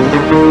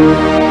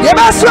 the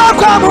best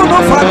welcome,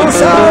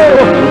 Fanosa.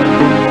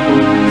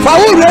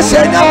 Faure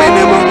Senya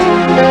Minimu,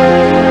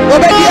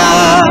 Obedia,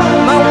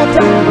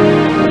 Mauta,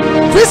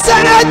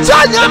 Fisaya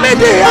Janya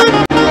Media,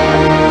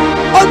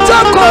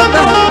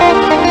 Otokona,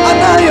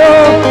 Anayo,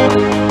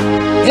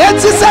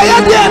 Yetisaya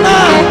Diana,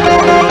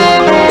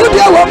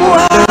 Udia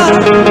Wamua,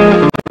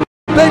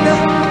 Bena,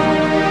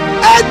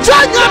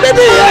 Janya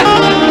Media,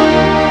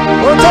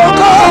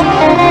 Otoko,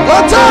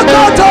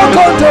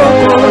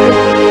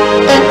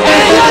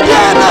 Eya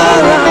Diana.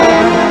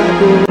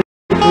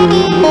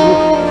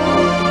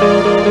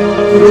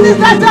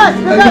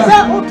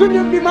 Because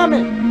Otunyum be mammy.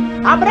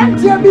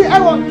 Abrantia be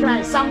a one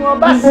cry, Samuel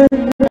Bass.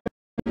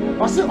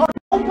 Or see on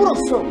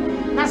Brusso.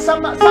 Now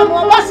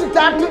Samuel Bass is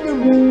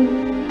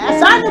Antonym.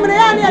 As I am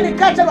and the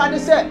catcher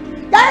and said,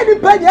 Guy be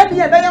paid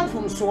any other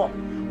from Swan.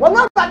 Well,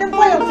 not by the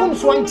fire from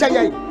Swan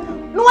Chay.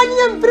 No one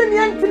young friend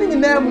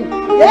in them.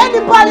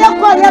 Anybody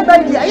acquire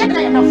baby, I ain't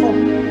enough.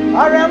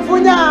 Or I'm for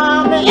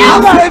now.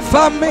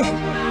 Family.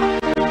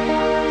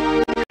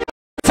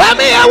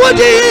 Family, I would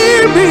be.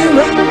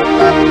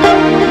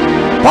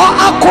 Ba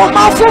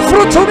akoma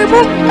fufuru tunimu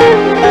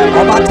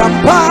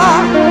obatampa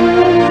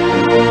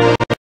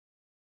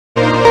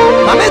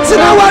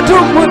mametina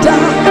wadumuda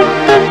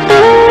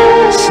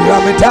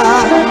shiramita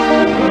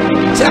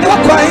chekwa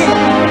kwai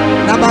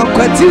na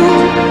mankwati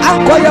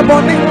akoye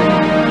boni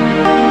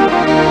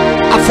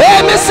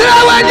afeme sira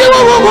wadi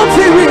wo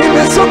fiwi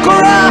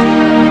mesokora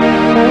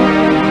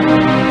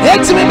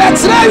etimi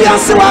betra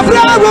wiase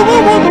wabra wo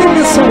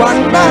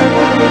miswanda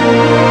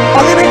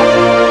ogini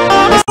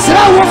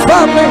sira wo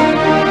fame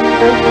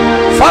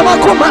Fama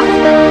Kuma,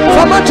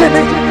 Fama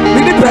Jenny,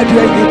 Mini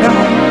Bradley,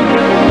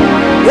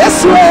 yes,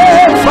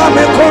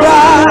 Fama Kora.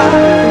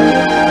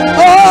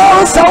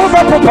 Oh,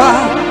 Sauva Papa,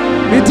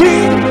 Midi,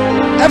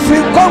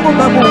 Effie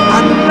Komumamu,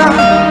 Anna,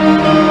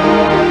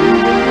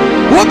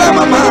 Woman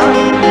Mama,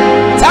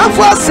 time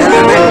for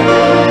Silly,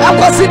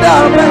 Aquasida.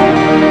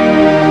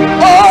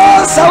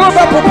 Oh,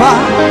 Sauva Papa,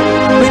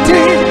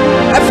 Midi,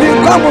 Effie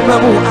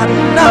Komumamu,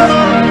 Anna.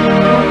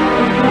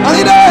 I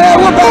know,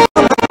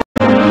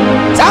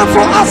 for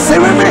us, I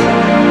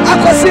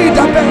could see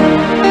that.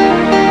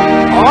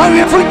 Oh,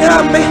 if we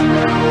got me,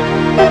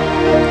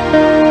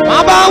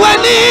 Mama, when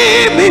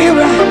me,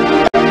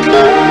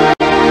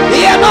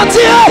 you're not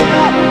here.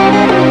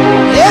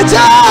 It's a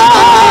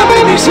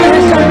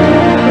ministry.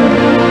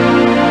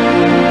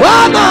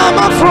 One I'm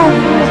a fool.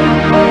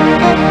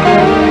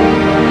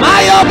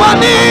 My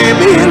money,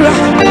 Mira.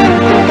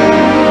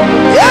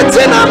 It's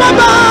in a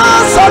mama,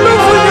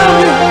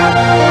 solution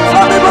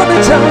for me, money.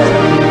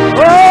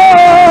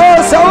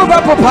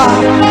 Over Papa,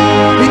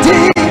 we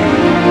did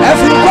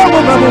every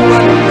woman.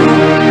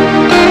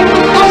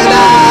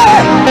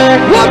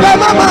 What about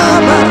Mama?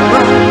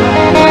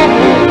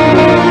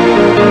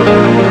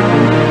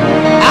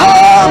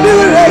 I'll be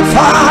right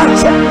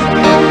fast.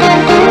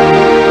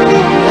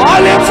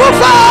 All in for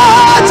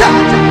Father.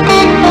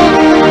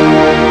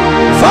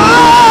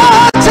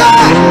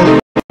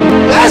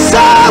 Let's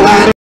go.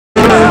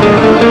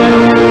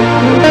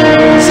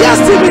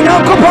 Just to be no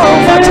couple.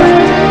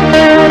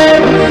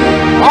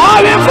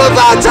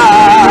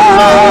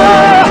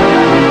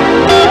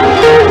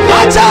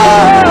 Vata,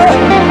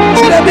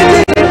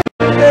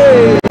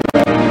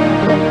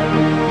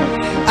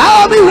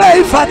 I'll be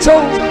ready for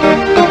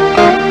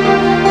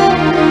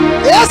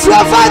yes,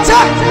 we're Vata.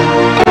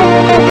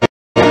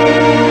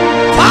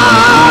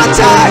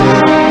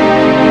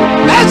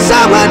 Let's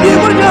have a new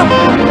one.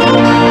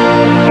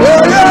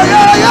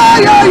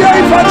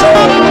 Yeah, Vata.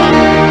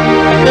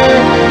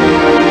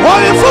 Oh,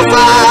 for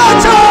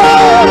Vata.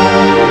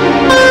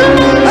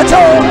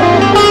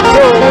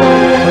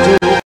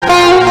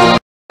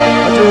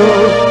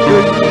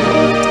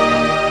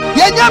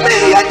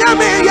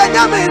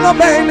 Yanyame no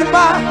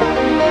benima.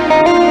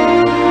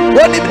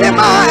 Woni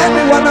benima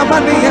emi wana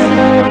maniye.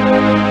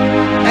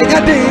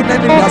 Enyade na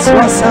ni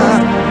waswasa.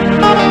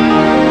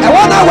 E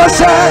wana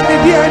wasa ni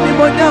dia ni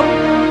monyam.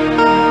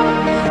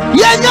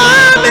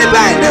 Yanyame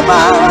benima.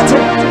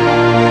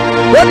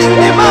 Woni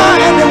benima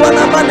emi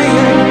wana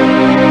maniye.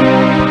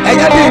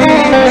 Enyade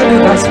na ni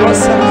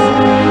waswasa.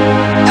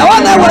 I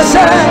wanna was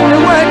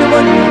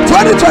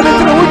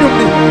 2023 would you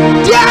be?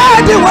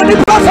 Yeah, they want to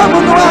perform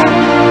on one.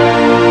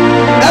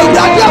 I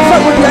got your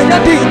family and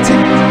your deity.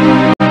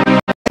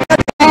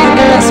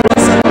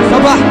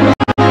 Papa,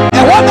 I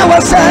wanna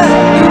was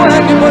you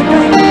and the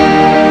money.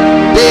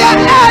 They are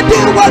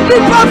adding what we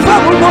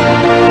perform on one.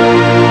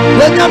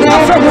 Then I'm your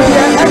family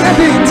and your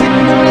deity.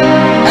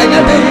 And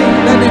your day,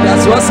 then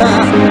that's what's up. I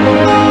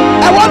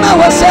wanna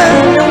was you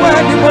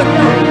and the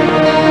money.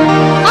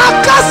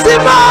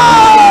 Akasima.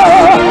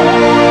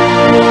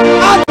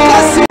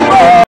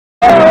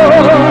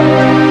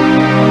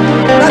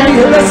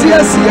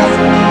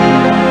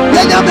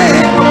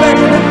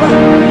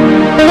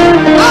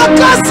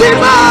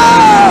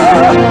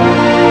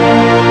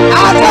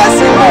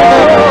 Akasima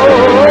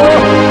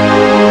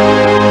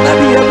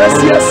Nadi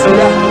Yebesia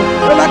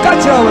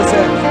Nakacha was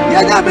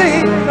Yanyame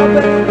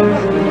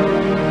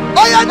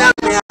Oh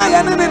Yanyame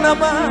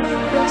Yanama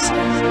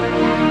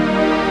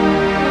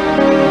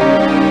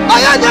Oh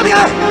Yanyame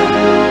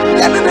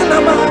yanene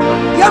nama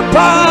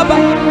yampaba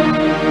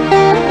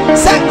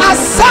say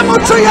asamu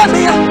to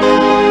yania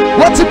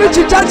what me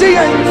chichaji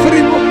ya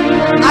fribo.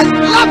 I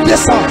love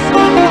this song.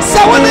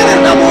 Say wonene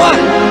namwa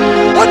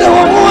wode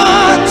wonwa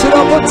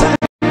chirobota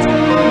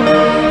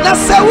na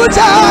say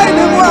wuja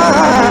ni mwa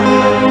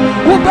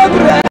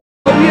ubebre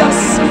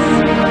yes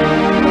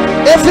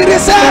if it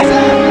is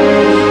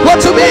what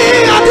to me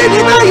I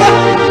didn't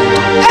know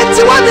and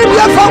to one be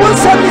a found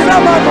something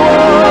amano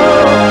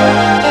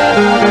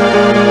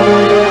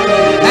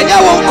and you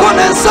won't come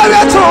and sorry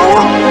at all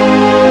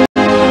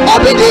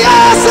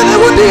obedience and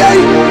would be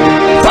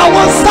for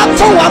one stop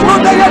to one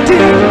another yet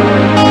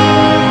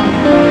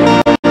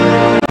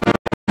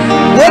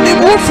when you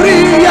move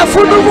free ya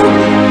full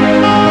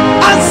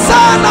and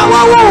sana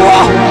wa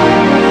oh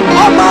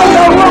my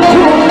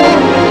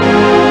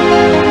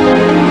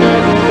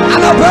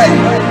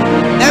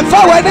and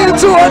forward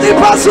into only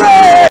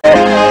passway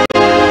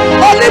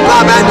only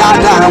Pamela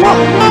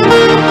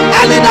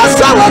and in a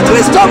summer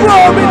Christo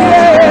Roman.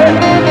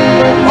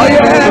 Oh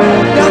yeah,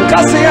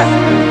 Yankasia,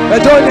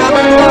 Adonia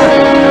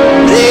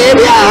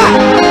Libya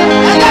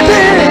and that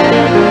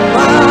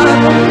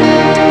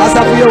as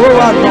a few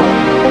one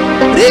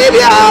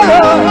Libya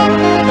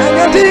and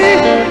that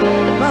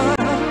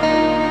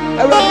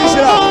I run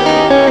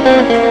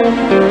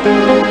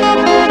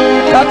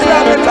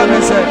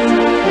this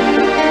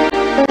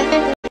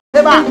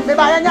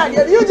Meba yanya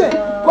Eugene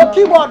ko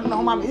keyboard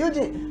no mama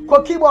Eugene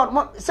ko keyboard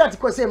set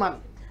ko say mama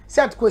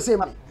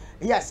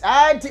yes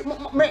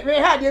me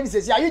had you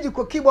say Eugene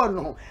ko keyboard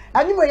no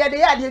animo ye de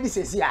ya de bi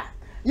sesi a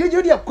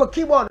Eugene de ko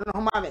keyboard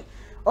no mama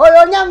o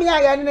yo nyame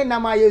ya ne na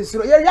ma ye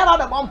nsuro ye ya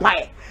ba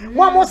bompae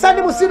mo send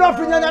mu senior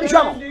free nyanya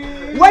hwam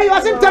when you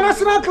was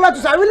international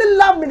CLETUS. I really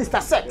love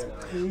Minister Seth.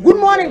 Good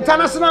morning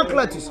international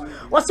CLETUS.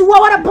 What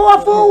a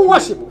powerful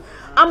worship.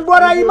 And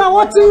brother Ima,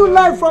 what do you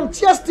like from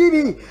Cheers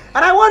TV?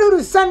 And I want you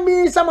to send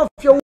me some of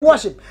your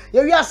worship.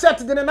 You are set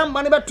to the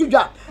number to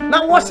job.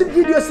 Now worship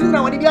videos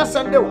now when you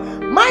send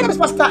them. My name is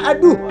Pastor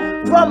Adu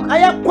from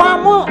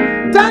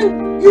Acheampong.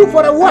 Thank you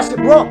for the worship,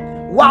 bro.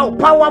 Wow,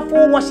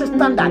 powerful worship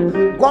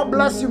standard. God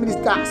bless you,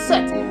 Minister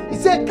Seth. He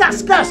said,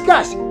 cash.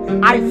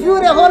 I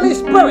feel the Holy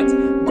Spirit.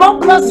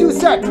 God bless you,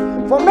 Seth,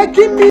 for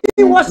making me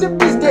worship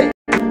this day.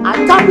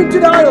 I tap into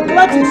the oil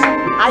CLETUS.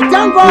 I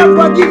thank God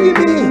for giving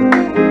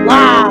me.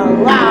 Wow.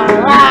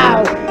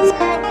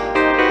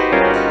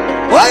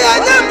 Oya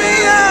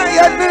nyamia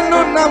ya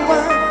nino nama.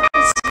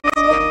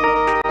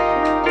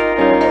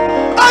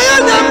 Oya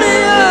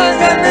nyamia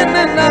ya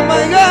nino nama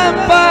ya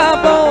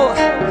babo.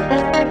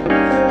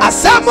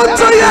 Asamu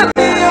to ya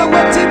niya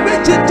wati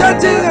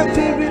michichaji ya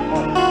firimo.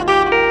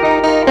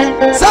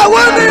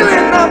 Sawani ni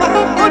nama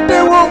ode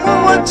wongo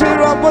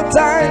wachiro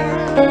botai.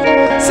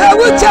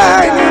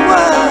 Sawuchai ni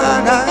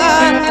wana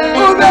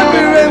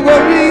ubebire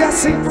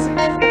woriasi.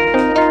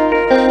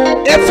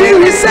 If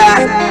you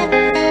say,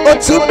 oh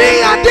to me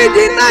I did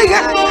deny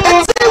it,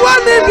 and say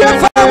one in your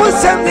father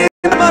send me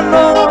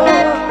no.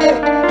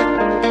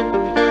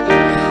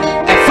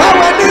 If I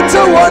went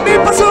into one in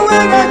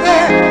Passover,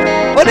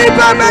 only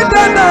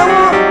Pamela now,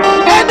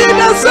 and in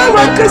a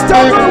summer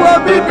Christopher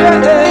will be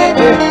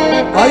there.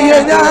 Oh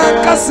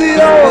yeah,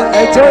 Cassio,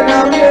 and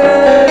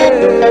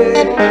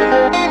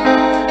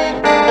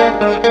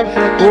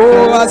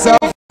oh, as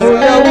a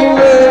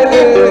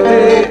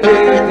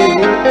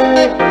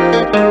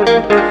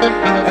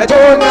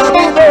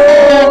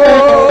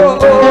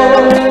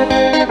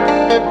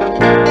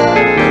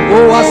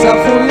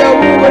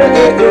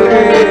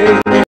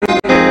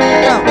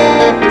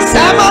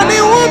Samani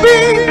ubi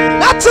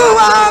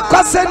natuwa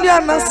kwa senya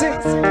nasi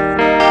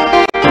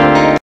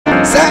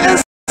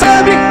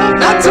Sebi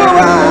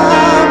natuwa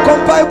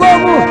kompai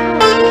bomu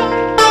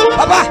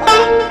Baba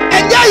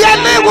enja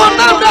yane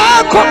wona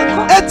dako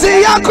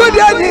eti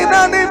yakudia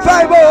nyina ni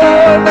paibo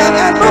na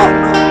eno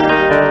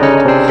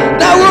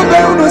na ube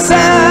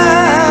unusa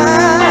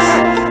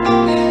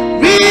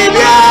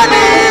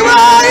Bibiani wa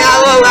ya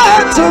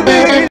uwe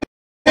tumi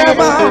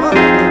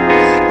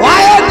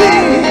Why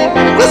did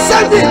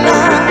Kusandina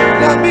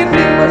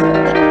Yamini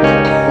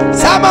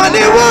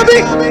Samani Wubi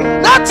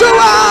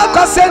Natua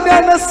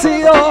Kosendana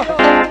Sio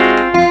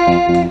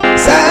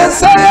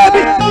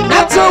Sensabi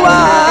Natua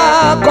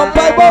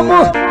Kompai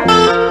Bomu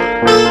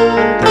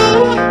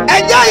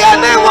Enjaya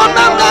ne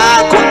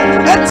wanamako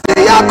Eti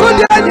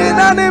yakudia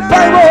nani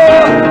paibo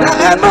Na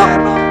eno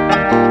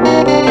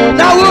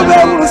Na ube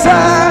urusa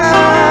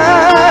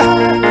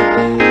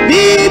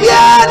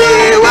Bibiani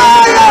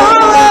waya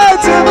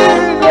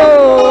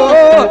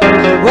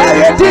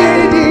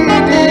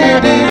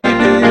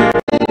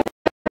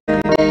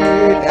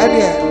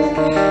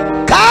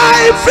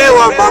Kai free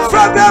one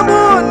from the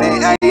moon,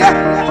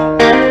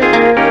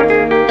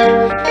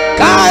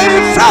 Kai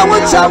from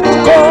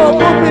Chabuko,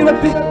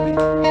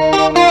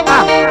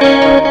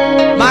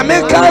 Mamma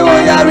Kai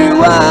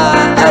Yariwa,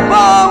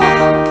 above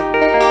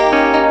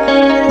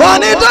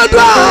Bonito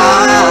Dwa,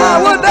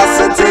 what the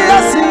city I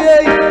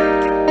see.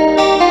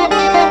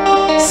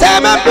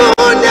 Sama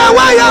Bunya,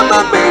 why am I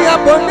a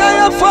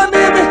Bonya for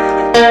me?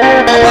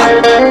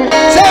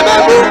 Say me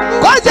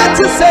kwaje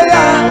ti say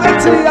ya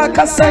ati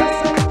akase.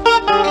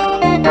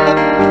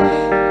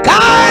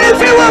 Kai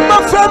fi wa ma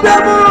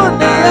problem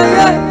ni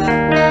ye.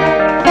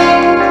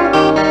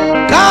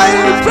 Kai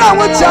fra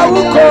wa cha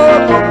wo ko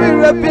mo mi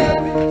rebi.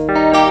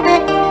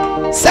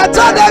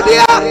 Seto de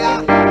bia.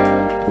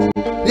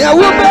 Ya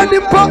wo be ni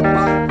po.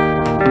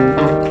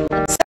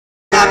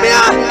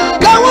 Samia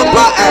ka wo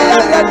po e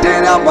ya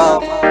dina mo.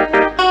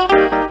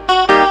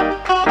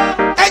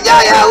 Eja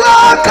ya wo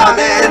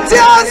coming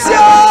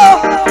asio.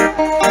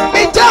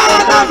 Mi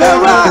jana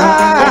mewa.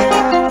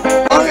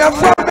 On your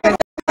phone.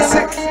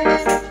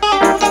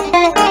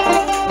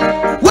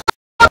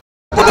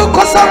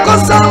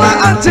 Kosawa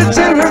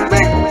antichiri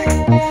me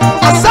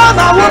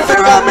asama wo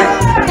fira me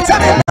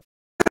tani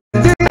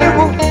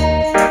dimu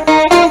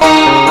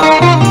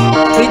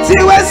iti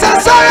we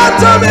sasaya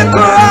to me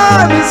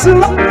Quran su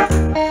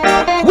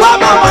wa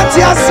mama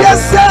ti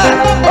asiese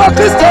o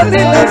Kristo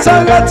ni na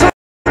sanga to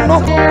no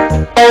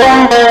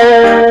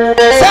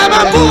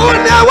sama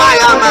bunya wa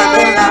ya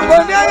mami na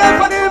bonya ya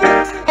fani me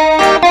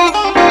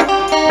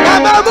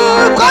na bu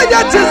ko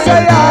ya ti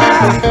saya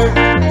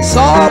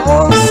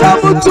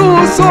Sabu tu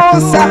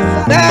sosa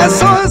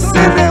neso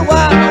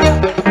sinewa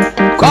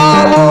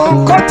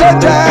kawo koto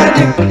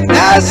jani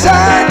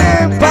nesane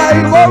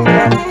paiwo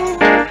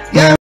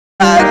yem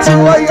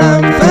atuwa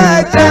yem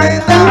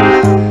fejena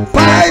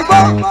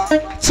paiwo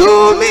to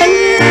me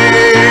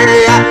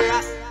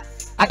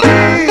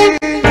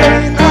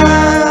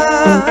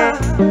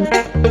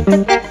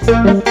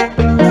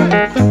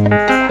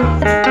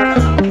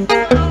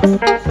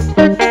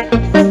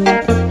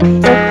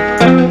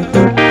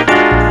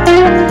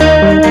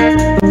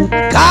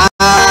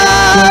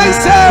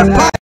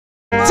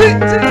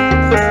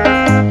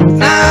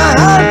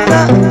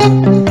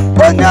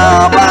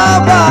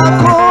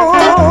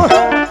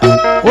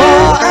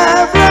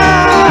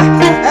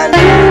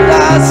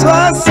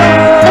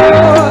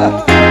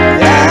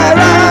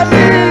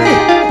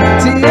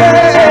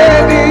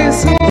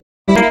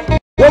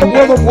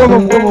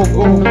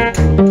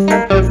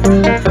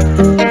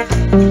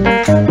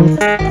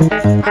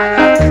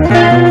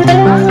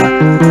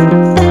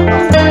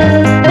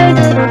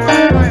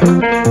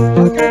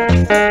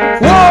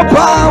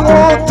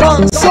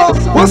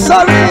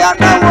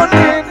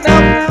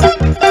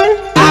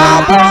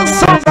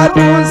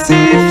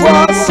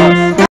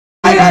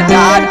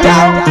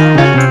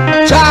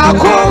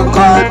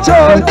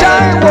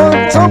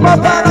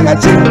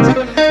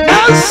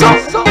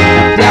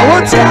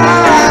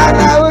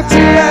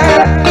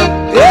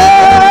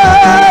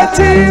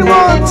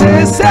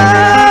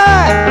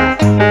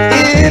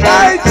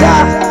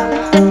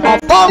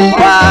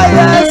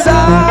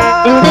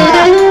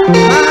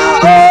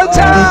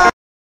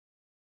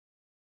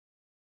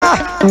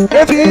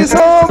if he's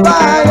on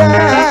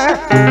fire,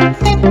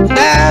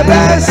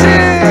 never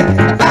see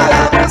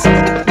balance.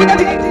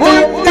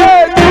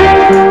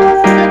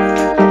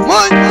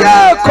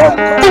 Munyako,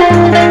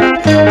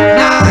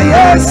 na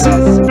Yesu,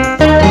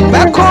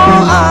 beko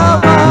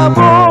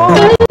amamo.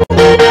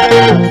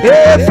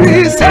 If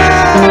he's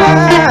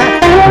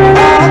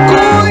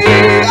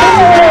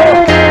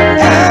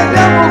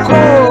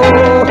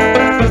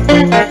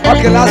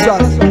okay, last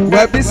one.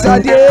 We're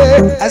beside you,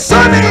 and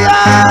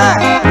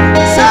Sonia.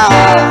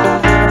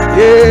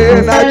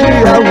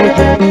 Nigeria would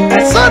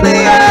and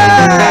Sonia.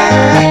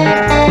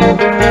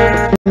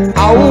 I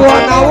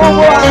want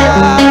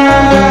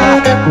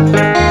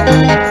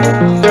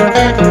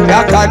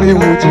Yakani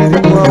would you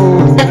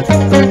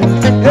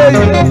hey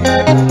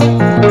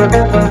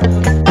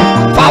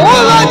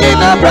Fawolani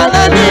na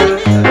Branani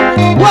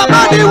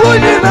Wamani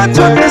would you not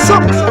to the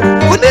song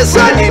with the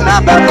sun in a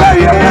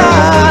Bakoya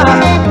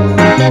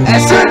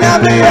and Sonia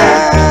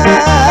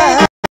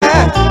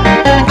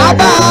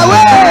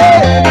Abawe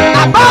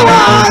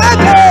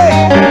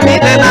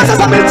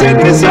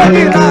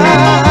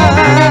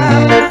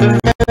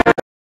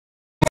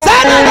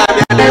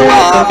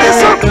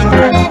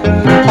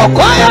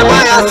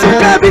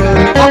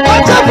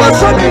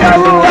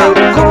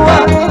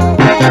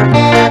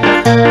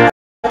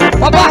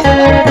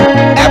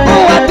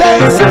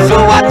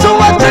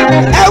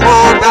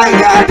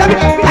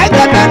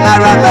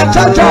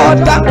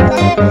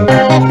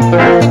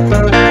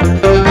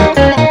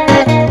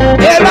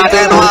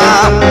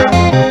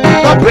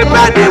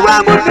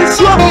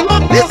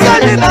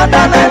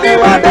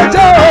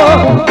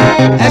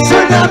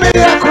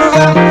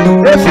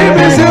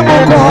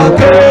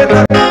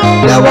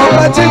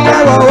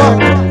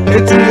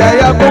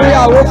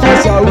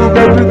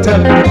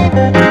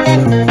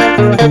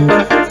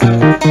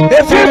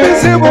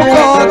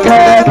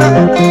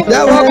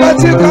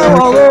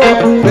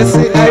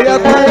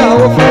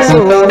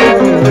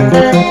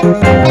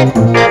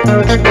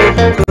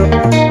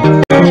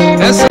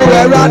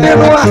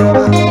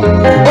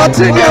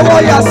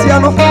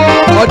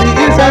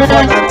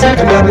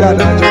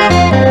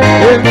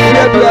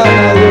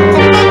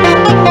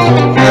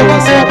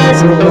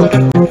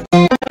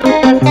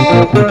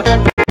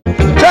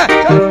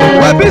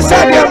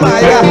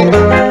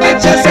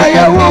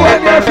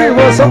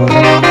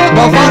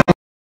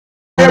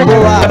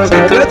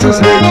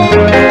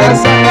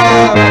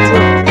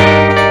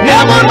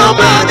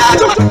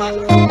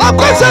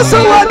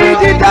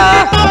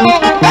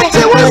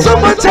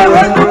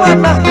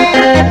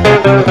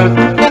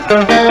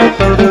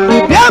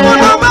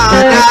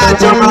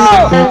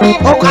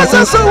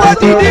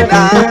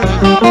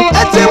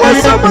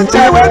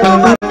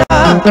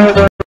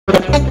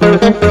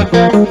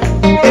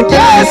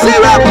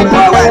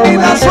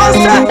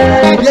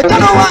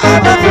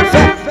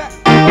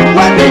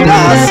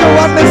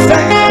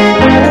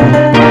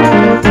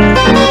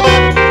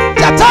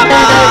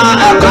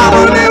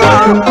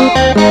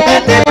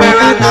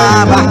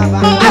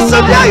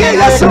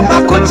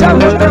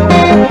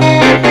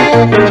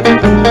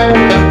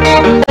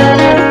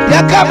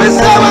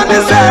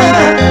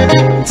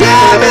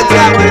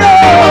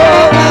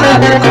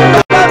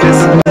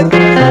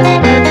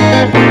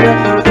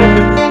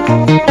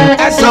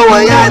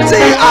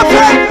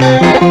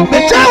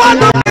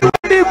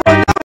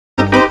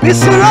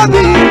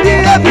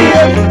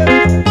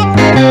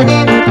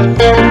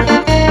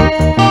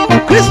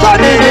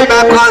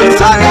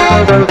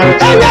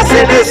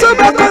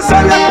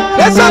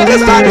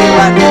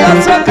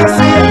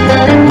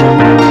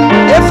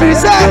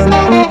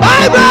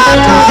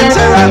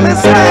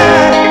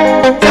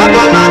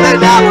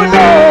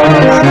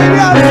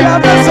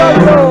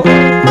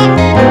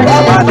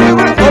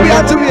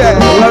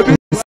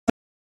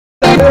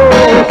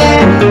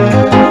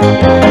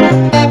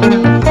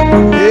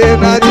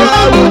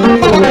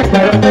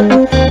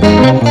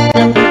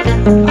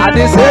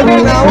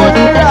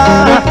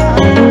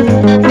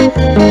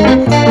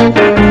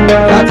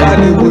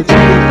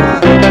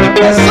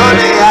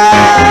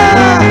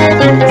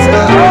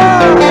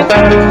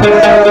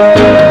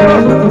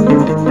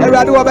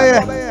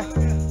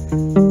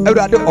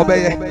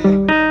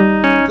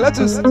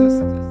CLETUS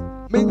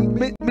me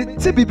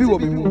tibibi wo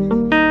mi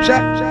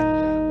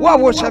wa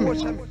wo hye me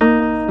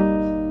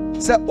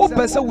se o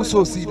pese wo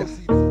so sida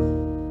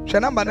hye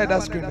number na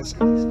that screen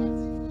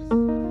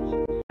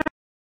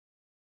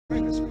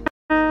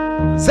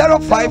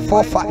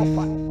 0545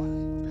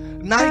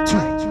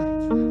 92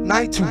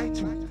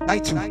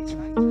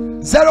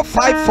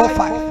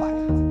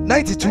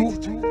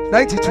 0545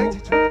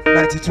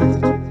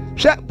 92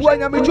 hye bua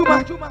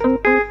nyamejuma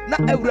na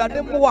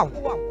awurade mwa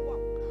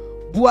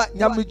bua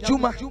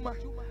nyamejuma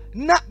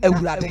na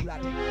awurade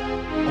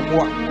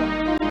mwa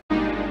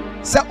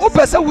se o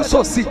pese wo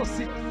so si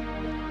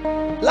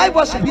live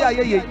worship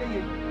here ye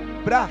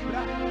bra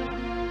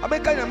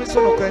ameka nyame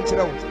so no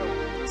kranchira wo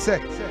se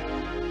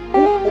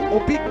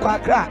obi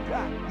kwakra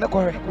na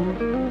kore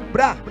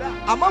bra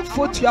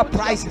amanfo tua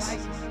prices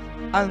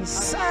and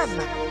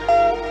sana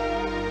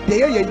de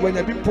ye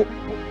wanya bimpo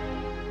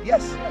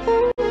yes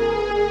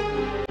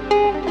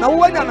na wo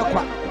wanya no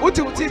kwa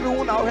uti mi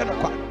wo na wo he no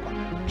kwa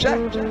che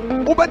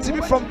ubati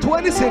from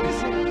 20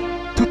 cities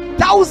to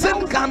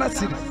 1000 Ghana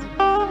cities,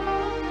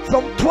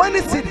 from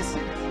 20 cities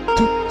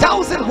to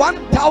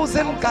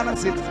 1000 Ghana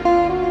cities.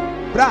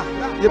 Bra,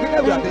 you be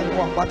never done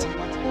one, but you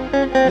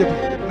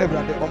never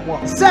done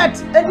one.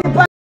 Seth,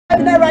 anybody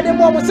never done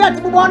one.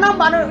 Seth, one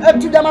number up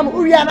to the man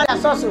who are not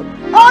so.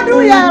 How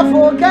do you have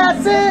for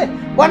Cassie?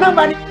 One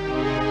number.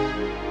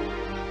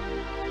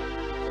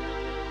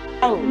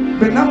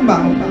 The number.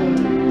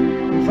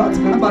 In fact,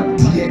 number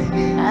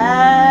 10.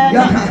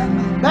 Yeah.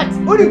 That's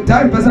only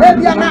time person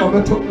to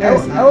number to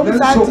S.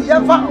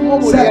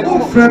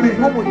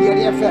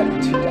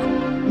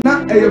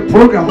 Not a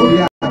program.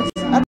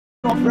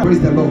 Praise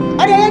the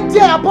Lord. And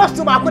the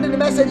apostle in the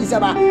message is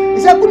about. He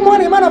said, "Good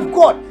morning, man of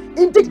God.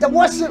 Indeed, the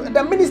worship,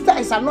 the minister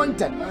is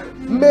anointed.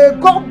 May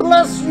God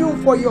bless you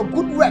for your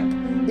good work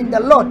in the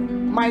Lord.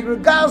 My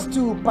regards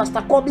to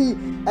Pastor Kobe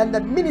and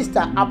the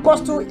minister,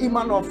 Apostle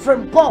Emmanuel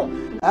Sarpong.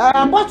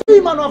 Apostle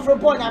Emmanuel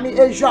Sarpong, I mean,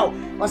 Asia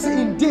was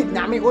indeed,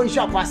 I mean,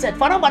 Asia was said.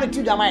 For number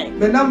two, Jamai.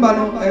 The number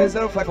is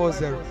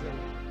 0540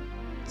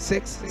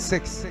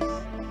 66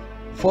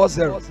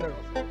 40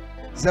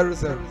 00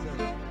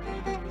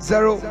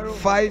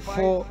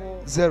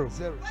 0540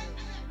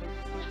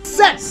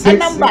 Set a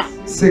number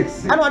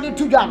 6 and what did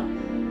two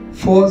jam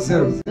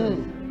 40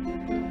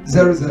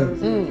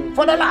 00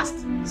 for the last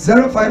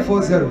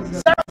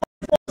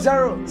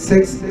 0540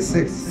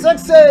 66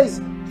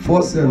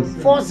 40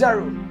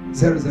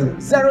 00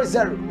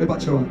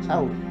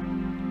 oh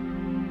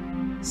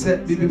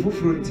set be before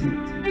front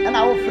and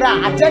our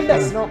fra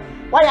agendas no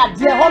why are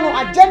there hono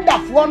agenda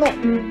for no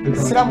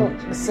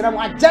sramo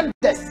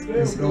agendas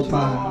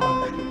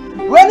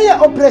when you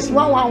operation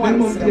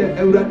 111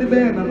 awurade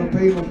be na no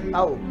pay no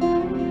oh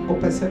o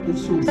pese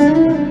so oh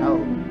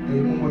e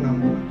mo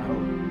number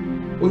oh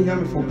onya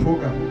me for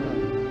program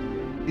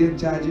in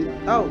charge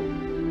oh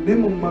me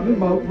mo ma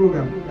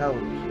program oh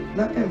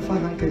na emfa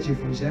handkerchief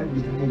for share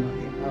with mo ma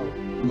oh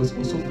was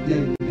also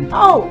there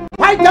oh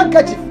why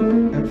handkerchief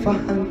emfa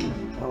hanky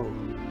oh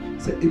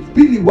say e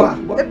bini wa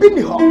e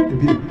bini ho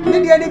ni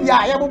dia ni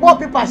bia ye bo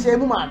paper share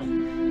mu ma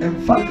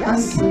emfa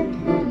hanky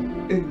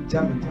in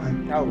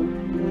German oh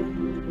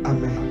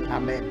amen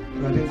amen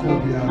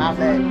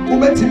amen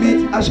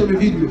ubetimi I show me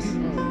videos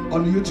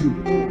on YouTube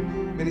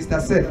minister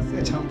Seth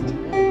Acheampong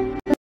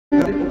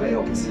amen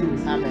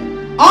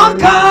on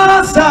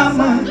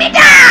Akasama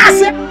Midas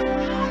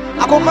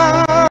Akoma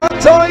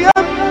Toya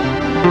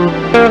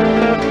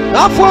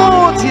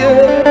Afontie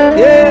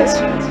Yes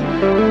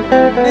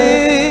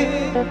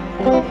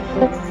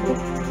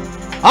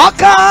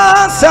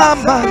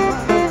Akasama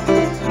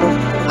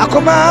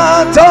Akoma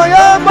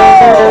Toya Mo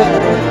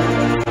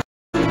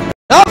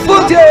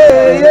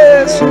Afontie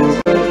Yes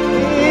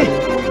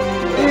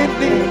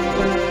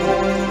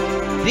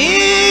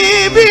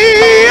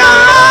Nibia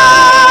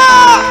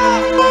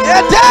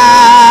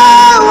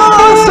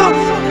Yedawaso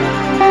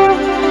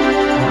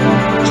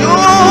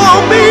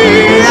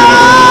Jumia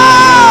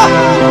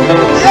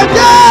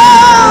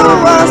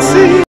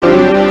Yedawasi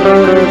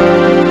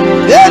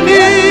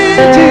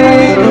Yeniji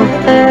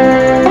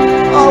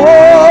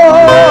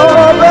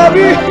Oh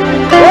baby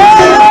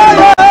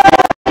Oh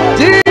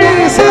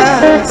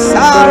Jesus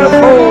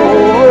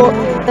Sarpong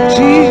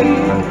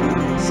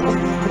Jesus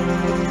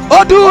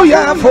Odu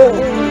Yafo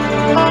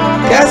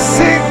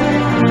Kessing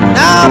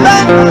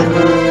Namen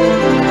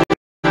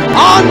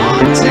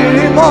until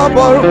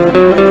tomorrow,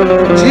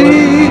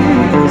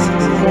 Jesus.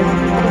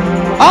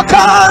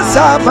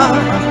 Akasama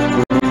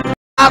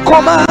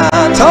Akoma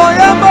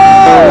Toyamo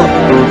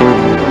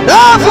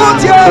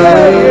Nafutie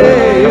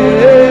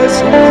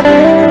Yesu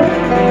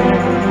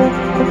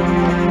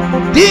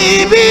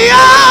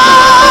Dibia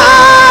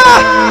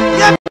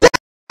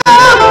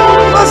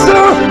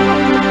Yedamasu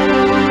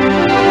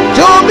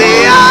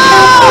Jumia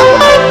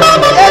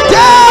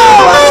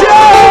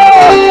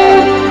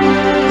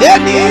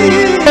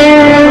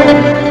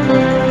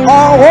Oh,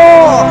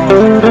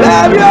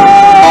 baby,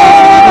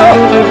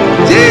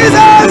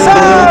 Jesus,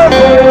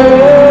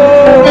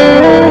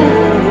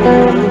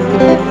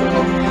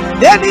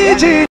 they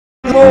need you.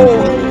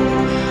 Oh,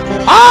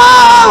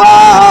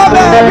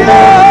 baby,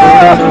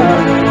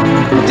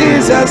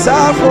 Jesus,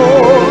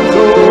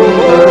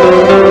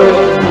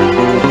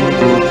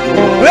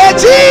 where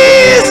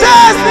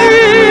Jesus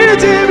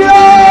needs him,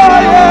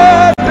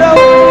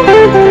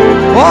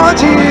 oh,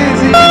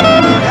 Jesus.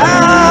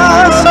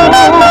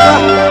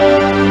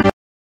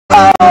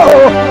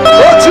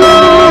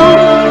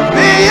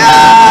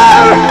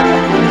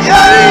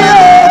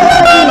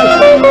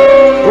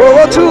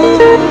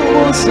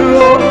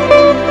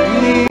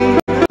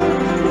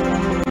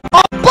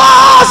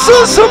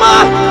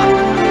 Suma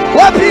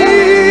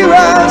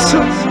wapirasu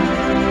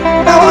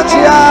na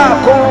watia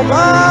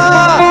koma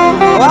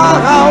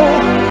wahao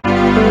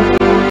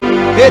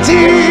eti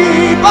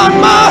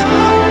bama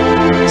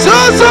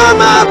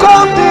susuma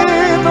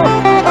komdino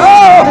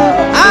oh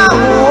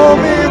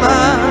ahomima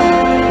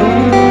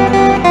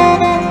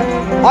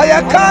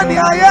oyakani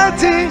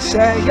ayati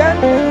sheyen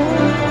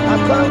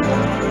akanga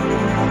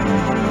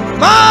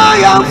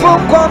maya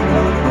fukon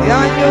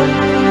yanyo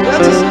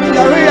that is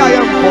yari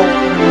ayampo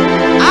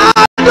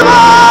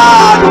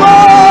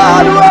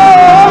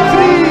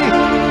free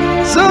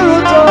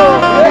Suruto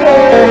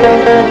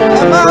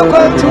am I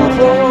going to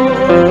fall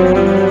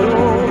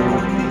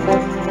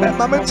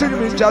Mama tell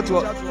me Jatu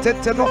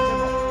Tetano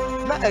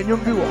na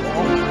enyumbi wo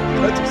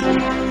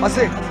I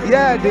say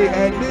yeah they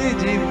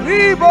energy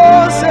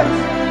ribose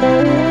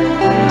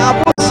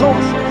abosom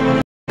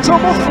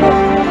tomofo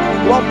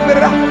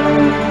wopera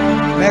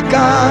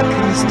meka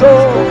Kristo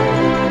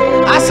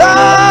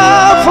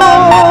asafo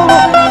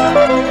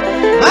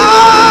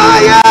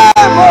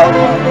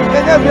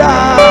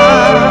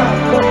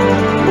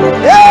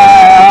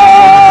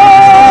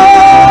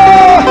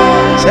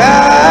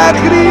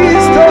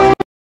Cristo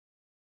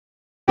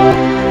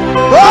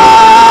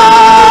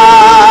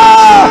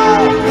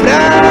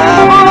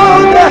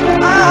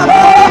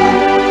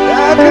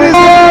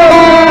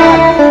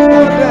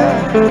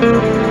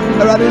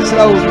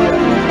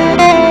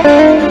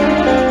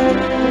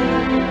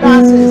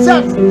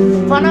Seth,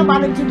 for now,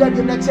 man, to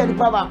the next year, the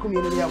power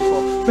community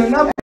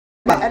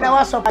and I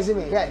was surprising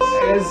me. Yes.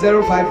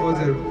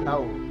 0540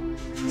 No.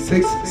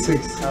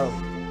 66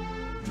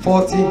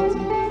 40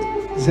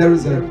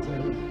 00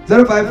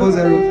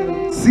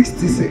 0540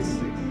 66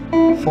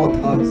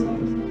 4000.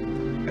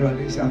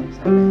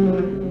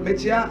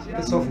 Mechia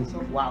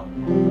wow.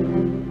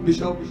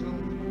 Bishop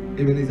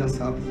Ebenezer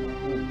Sab.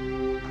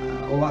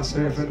 Our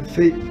Reverend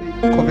Faith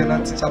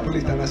Covenant Chapel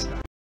International.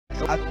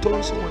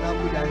 Atonsu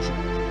Monamu Junction.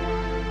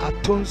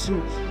 Atonsu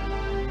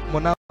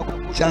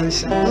Monamu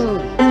Junction.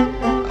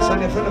 So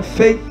the friend of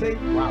Faith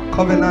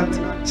Covenant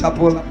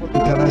Chapel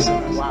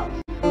International. Wow.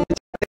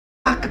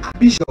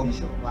 Bishop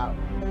Wow.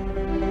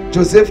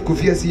 Joseph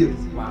Kofiasi.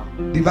 Wow.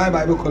 Divine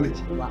Bible College.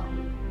 Wow.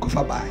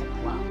 Kofabai.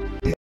 Wow.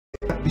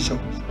 Bishop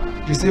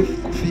Joseph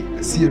Kofi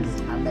Asiedu.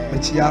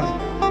 Mechia.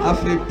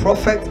 After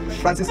Prophet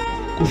Francis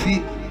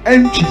Kofi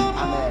Entry.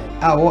 Amen.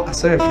 Our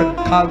friend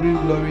Calvary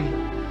Glory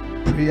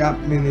Prayer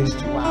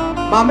Ministry. Wow.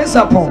 Mama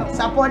Sarpong.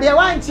 Sarpong the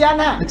one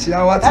Tiana.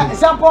 What?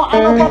 Sarpong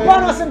I'm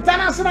a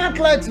international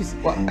CLETUS.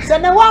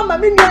 Send the one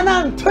Mammy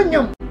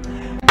Antonium.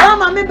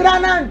 Mammy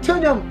Brana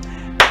Antonium.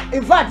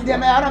 In fact, they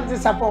may have to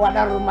support what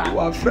I remember.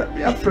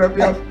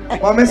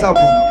 Mama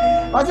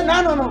Sarpong. Was it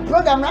no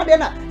program? Not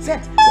then.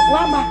 Seth,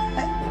 Mama.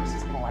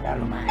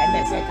 Roma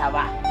and say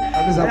Kaba.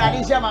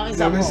 Radisha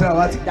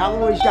Mamisa, that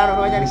will show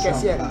on any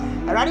case here.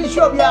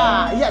 Radisha,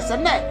 yes,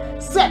 and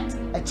net, Seth,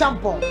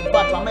 Acheampong,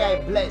 but I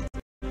may blessed.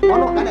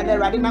 Ono and then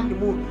riding up the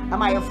moon,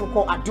 am I a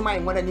full at to my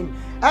one of him?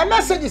 A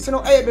message is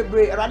no a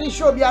baby,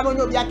 Radisha, Biano,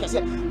 Biacas.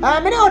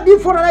 Many of you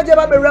for an idea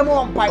about Remo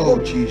on Pipe.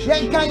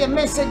 Then kind of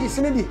message is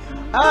maybe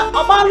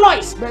about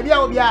Lois, maybe I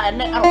will be a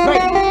net of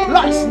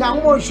Lois, now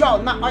more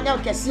show, not on your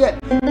cassier.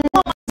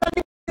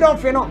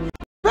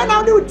 When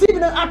I do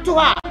TV up to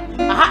her,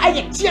 I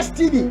get Cheers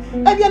TV.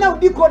 And you know,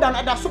 decode and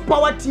other super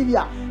power TV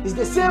is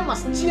the same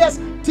as Cheers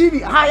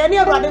TV. I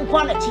never didn't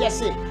call it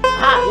Cheers.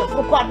 You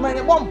forgot my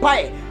one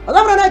pie. I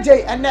love an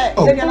AJ and then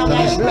I'm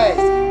blessed.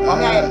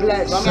 I'm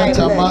blessed.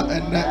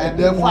 And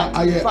then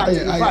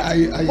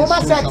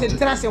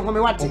I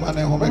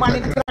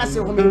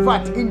said,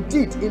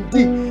 indeed,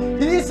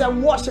 he is a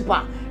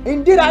worshipper.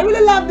 Indeed, I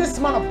really love this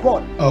man of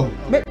God. I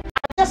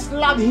just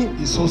love him.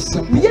 He's so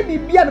simple.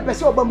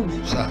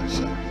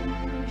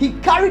 He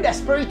carried the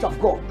spirit of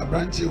God.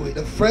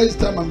 The first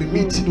time I'm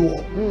meeting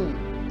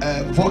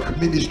Vogue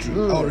ministry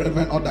or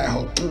Reverend Odai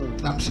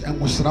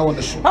and was around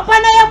the show. Papa,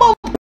 I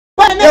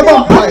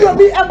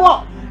be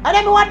able. And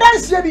then what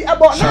dance you be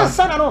about now,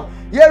 son.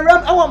 You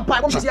ram I want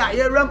pipe,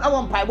 you ram I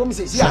want pipe,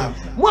 yeah.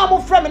 One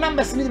more friend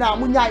numbers now,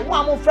 Munyai,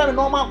 one more friend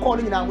normal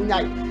calling now,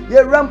 Munyai.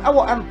 You ram I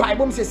want pipe,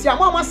 yeah.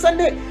 Mama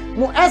Sunday,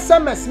 more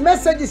SMS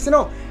messages, you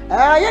know.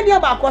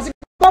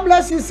 God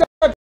bless you, sir,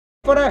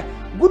 for a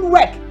good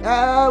work.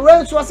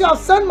 Well, so I say I'll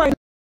send my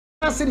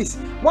series.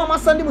 Mama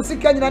Sunday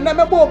music and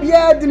never will be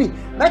adding.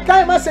 That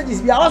kind of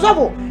messages be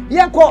also.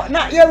 Yanko,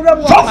 not your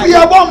room.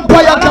 Sophia won't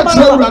buy a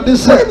catcher.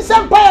 This is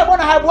some buyer want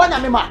to have one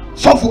anima.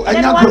 Sophia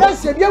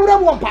and your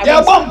room won't buy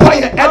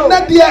and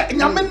then dear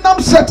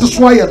Yaminam set to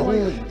swallow.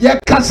 Ye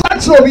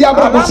Casanto be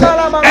able to say,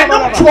 and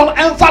not to an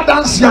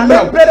dance your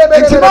milk.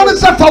 It's not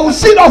as if I will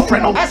see no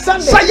friend.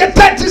 Say your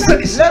 30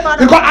 cities.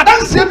 Because I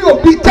don't see you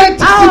be 30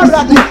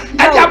 cities.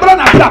 And your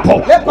brother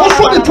Apple.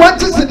 Also the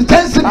 20s and the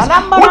 10 cities.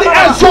 What the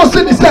air source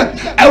in is that?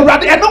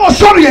 And no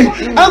sorry.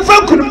 And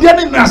from could be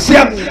in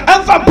Nasia.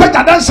 And from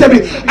Peter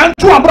Danseby. And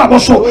to a bravo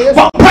so.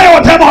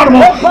 Vampire them on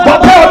more.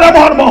 Vampire them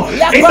on more.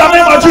 In the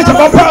name of Jesus,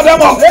 vampire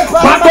them on.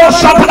 Vando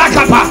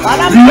Sapalakapa.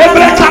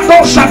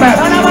 Lebrecado Sabe.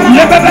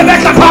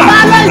 Lebecapa.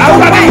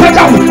 Already pick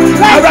out.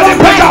 Already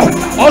pick out.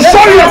 Oh,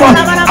 sorry about.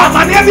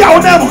 Amania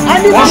on them.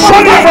 Oh,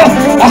 sorry about.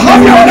 Oh,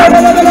 hobby on them.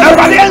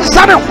 Already in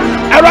Saddle.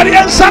 Already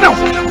in Saddle.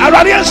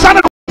 Already in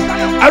Saddle.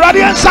 Already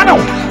in Saddle.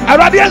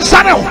 Already in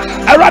Saddle.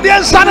 Already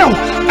in Saddle.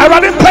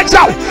 Already picked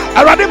out.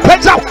 Already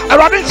picked out.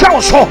 Already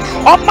so.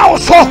 On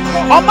mouse.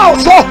 On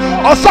mouse.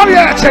 Oh, sorry,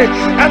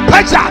 and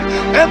picked out.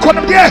 And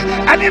couldn't be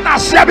and in a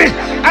shabby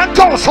and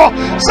also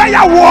say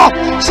a war,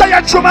 say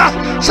a chuma,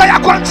 say a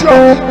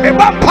control, a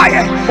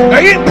vampire,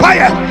 a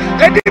empire,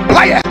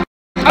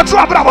 a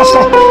true bravo.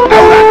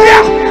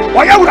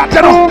 Why you would have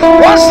done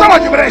one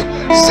song you may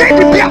say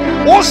the beer,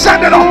 one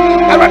send it on,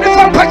 and ready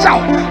for pitch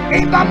out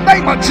in the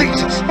name of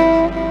Jesus.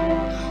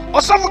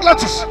 Or some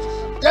CLETUS,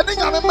 you're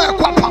thinking of a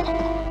quapa,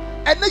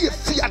 and then you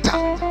theater.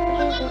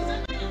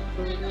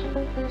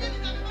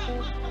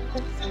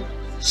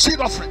 Seed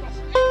offering.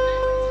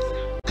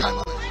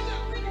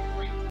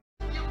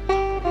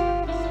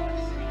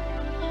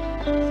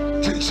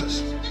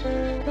 Jesus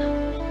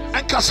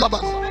and Kasaba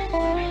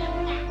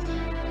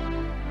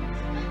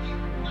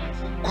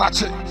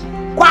Quache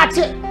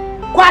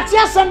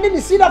sending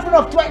the seed offering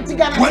of 20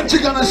 Ghana. 20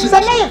 Ghana.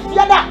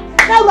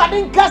 Now I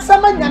didn't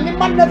Kasama Yami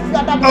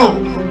Fiada. Oh,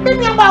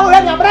 maybe about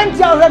Remy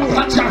Branch already.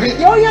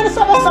 You only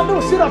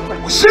some seed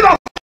offering. Seed offering.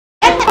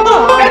 And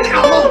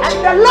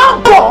the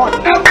Lord God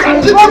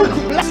is going to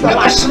bless your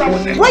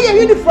life. Why are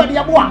you for the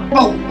Abua?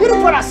 Oh, you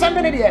for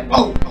ascending the end.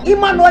 Oh,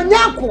 Immanuel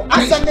Yaku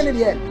ascending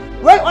the end.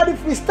 Where are the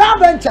freestyle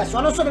ventures?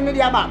 One also the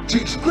media about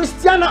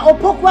Christiana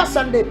Opokwa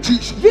Sunday.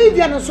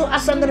 Vivian also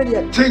ascended the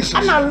end.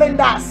 Anna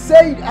Linda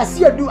said, as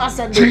you do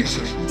ascend.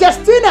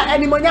 Justina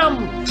and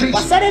Imonyam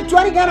was said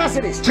 20 Ghana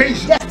cities.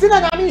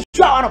 Justina Yami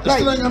Shaw on a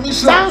plane.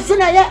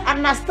 Sansuna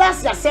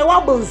Anastasia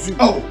Sewa Bonsu.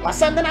 Oh, was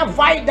sending a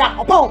Vida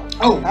upon.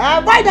 Oh,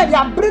 Vida,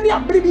 Bribia.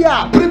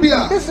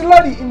 This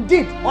lady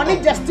indeed, only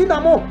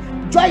Justina Mo.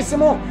 Joyce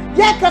Mo,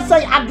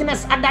 Yakasai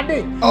Agnes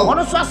Adade, one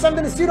of us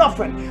sending the seed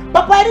offering.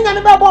 Papa, I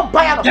didn't know about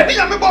Paya. I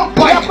didn't know about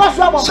Paya. And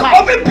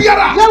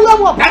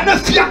the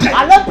theater.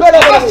 I love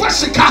Pella.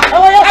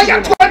 I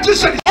got 20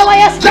 cities.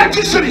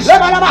 20 cities.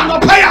 I'm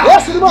a payer.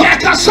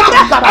 Yakasa,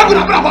 I'm going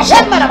to Bravo.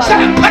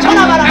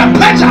 And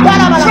Peja,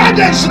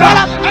 Fridays,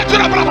 and to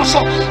the Bravo.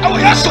 Oh,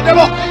 yes, the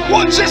Lord,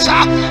 what is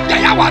her? They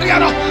are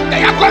Wariano,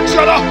 they are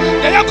Quantiano,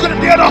 they are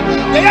Curbiano,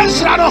 they are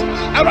Srano,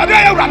 and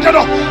Radeo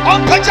Radano,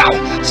 on Peja,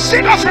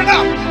 seed offering.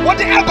 What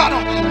the Ebano,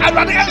 I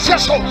ran the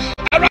ancestral,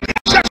 I ran the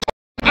ancestral,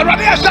 I ran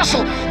the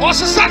ancestral, what's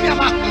the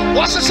Sanyama,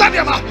 what's the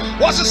Sanyama,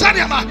 what's the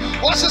Sanyama,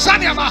 what's the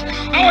Sanyama,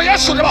 oh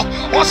yes,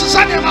 what's the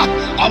Sanyama,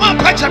 oh man,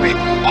 Pechabi,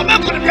 oh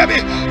man, couldn't be a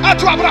bit, I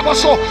do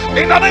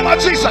In the name of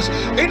Jesus.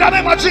 In the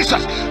name of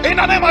Jesus. In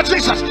the name of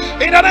Jesus.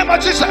 In the name of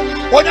Jesus.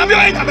 Onyamio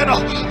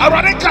enyameno.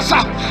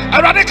 Aradikasa.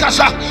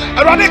 Aradikasa.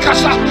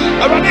 Aradikasa.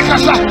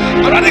 Aradikasa.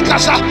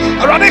 Aradikasa.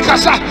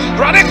 Aradikasa.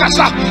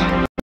 Aradikasa.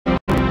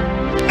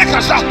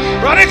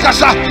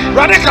 Radikasa,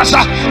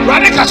 Radikasa,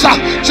 Radikasa,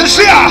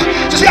 Cecilia,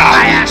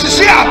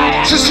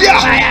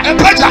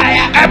 Epeta,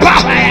 Eba,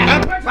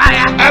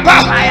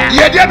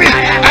 Yedemi,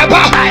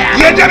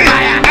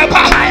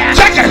 Eba,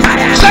 second,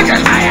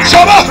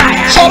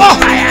 Solo,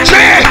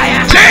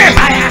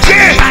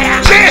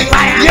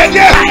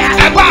 Yede,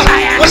 Eba,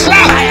 Wasla,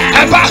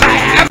 Eba,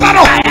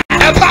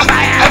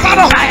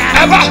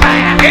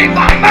 in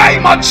the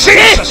name of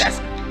Jesus.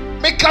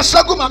 Make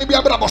Kasagu Mami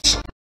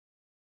Biabrabos.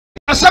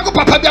 Asago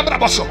papa bia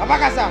braboso.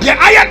 Ye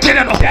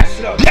ayetene no.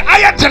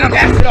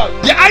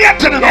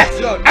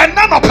 And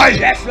none of pay.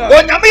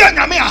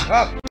 Onyame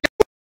a.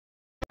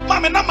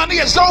 Mama na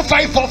mane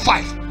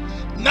 0545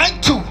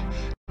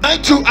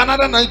 92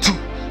 another 92.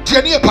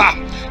 Tieni pa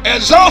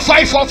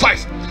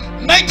 0545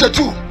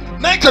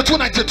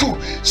 92.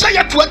 Say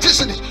 20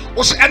 cents.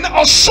 O say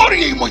and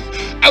sorry mo.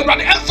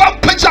 Awrade emfa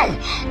pagyaw.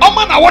 O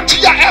ma na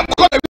wotia e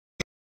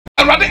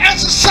Erade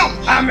answer some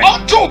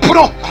on two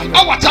pro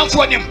our time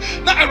for him.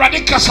 Now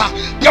Erade Kasa.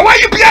 The way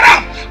you be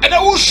around and I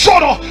will show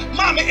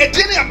Mammy a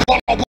dinner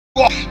pot of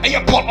and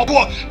your pot of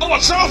war. I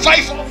was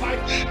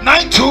 0545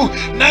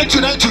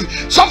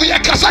 92. So for your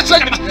Kasa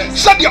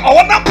said you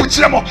all not put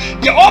them on.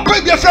 You all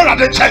bring your friend at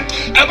the time.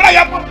 And I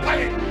am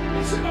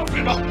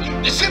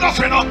the sin of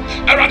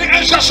Erade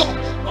answer so.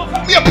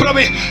 Me a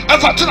promi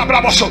and Fatuna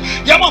Braboso.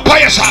 Yamon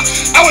Payasa.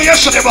 Our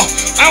yesterday.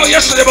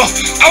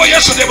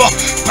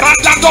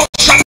 Brandado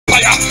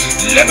Sampaya.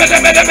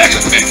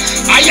 Lebedebedebekape.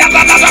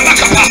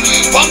 Ayadadabakapa.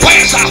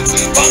 Vampayasa.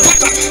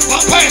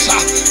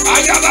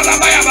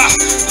 Ayadadabayaba.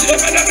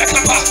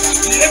 Lebedebekapa.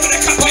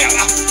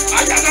 Lebedekapayaba.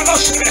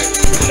 Ayadabosebe.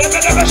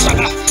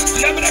 Lebedebesaba.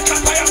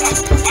 Lebedekapayaba.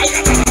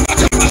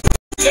 Ayadadabakapa.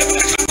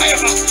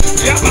 Lebedekapayaba.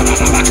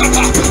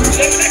 Yabadabakapa.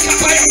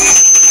 Lebedekapayaba.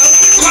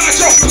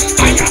 Kwajo.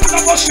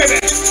 Ayadabosebe.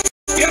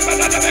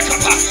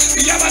 Yabadabekapa.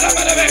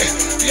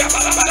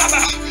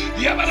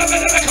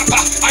 Yabadabekapa.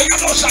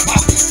 Ayadosaba.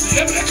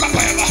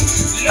 Lebedekapayaba.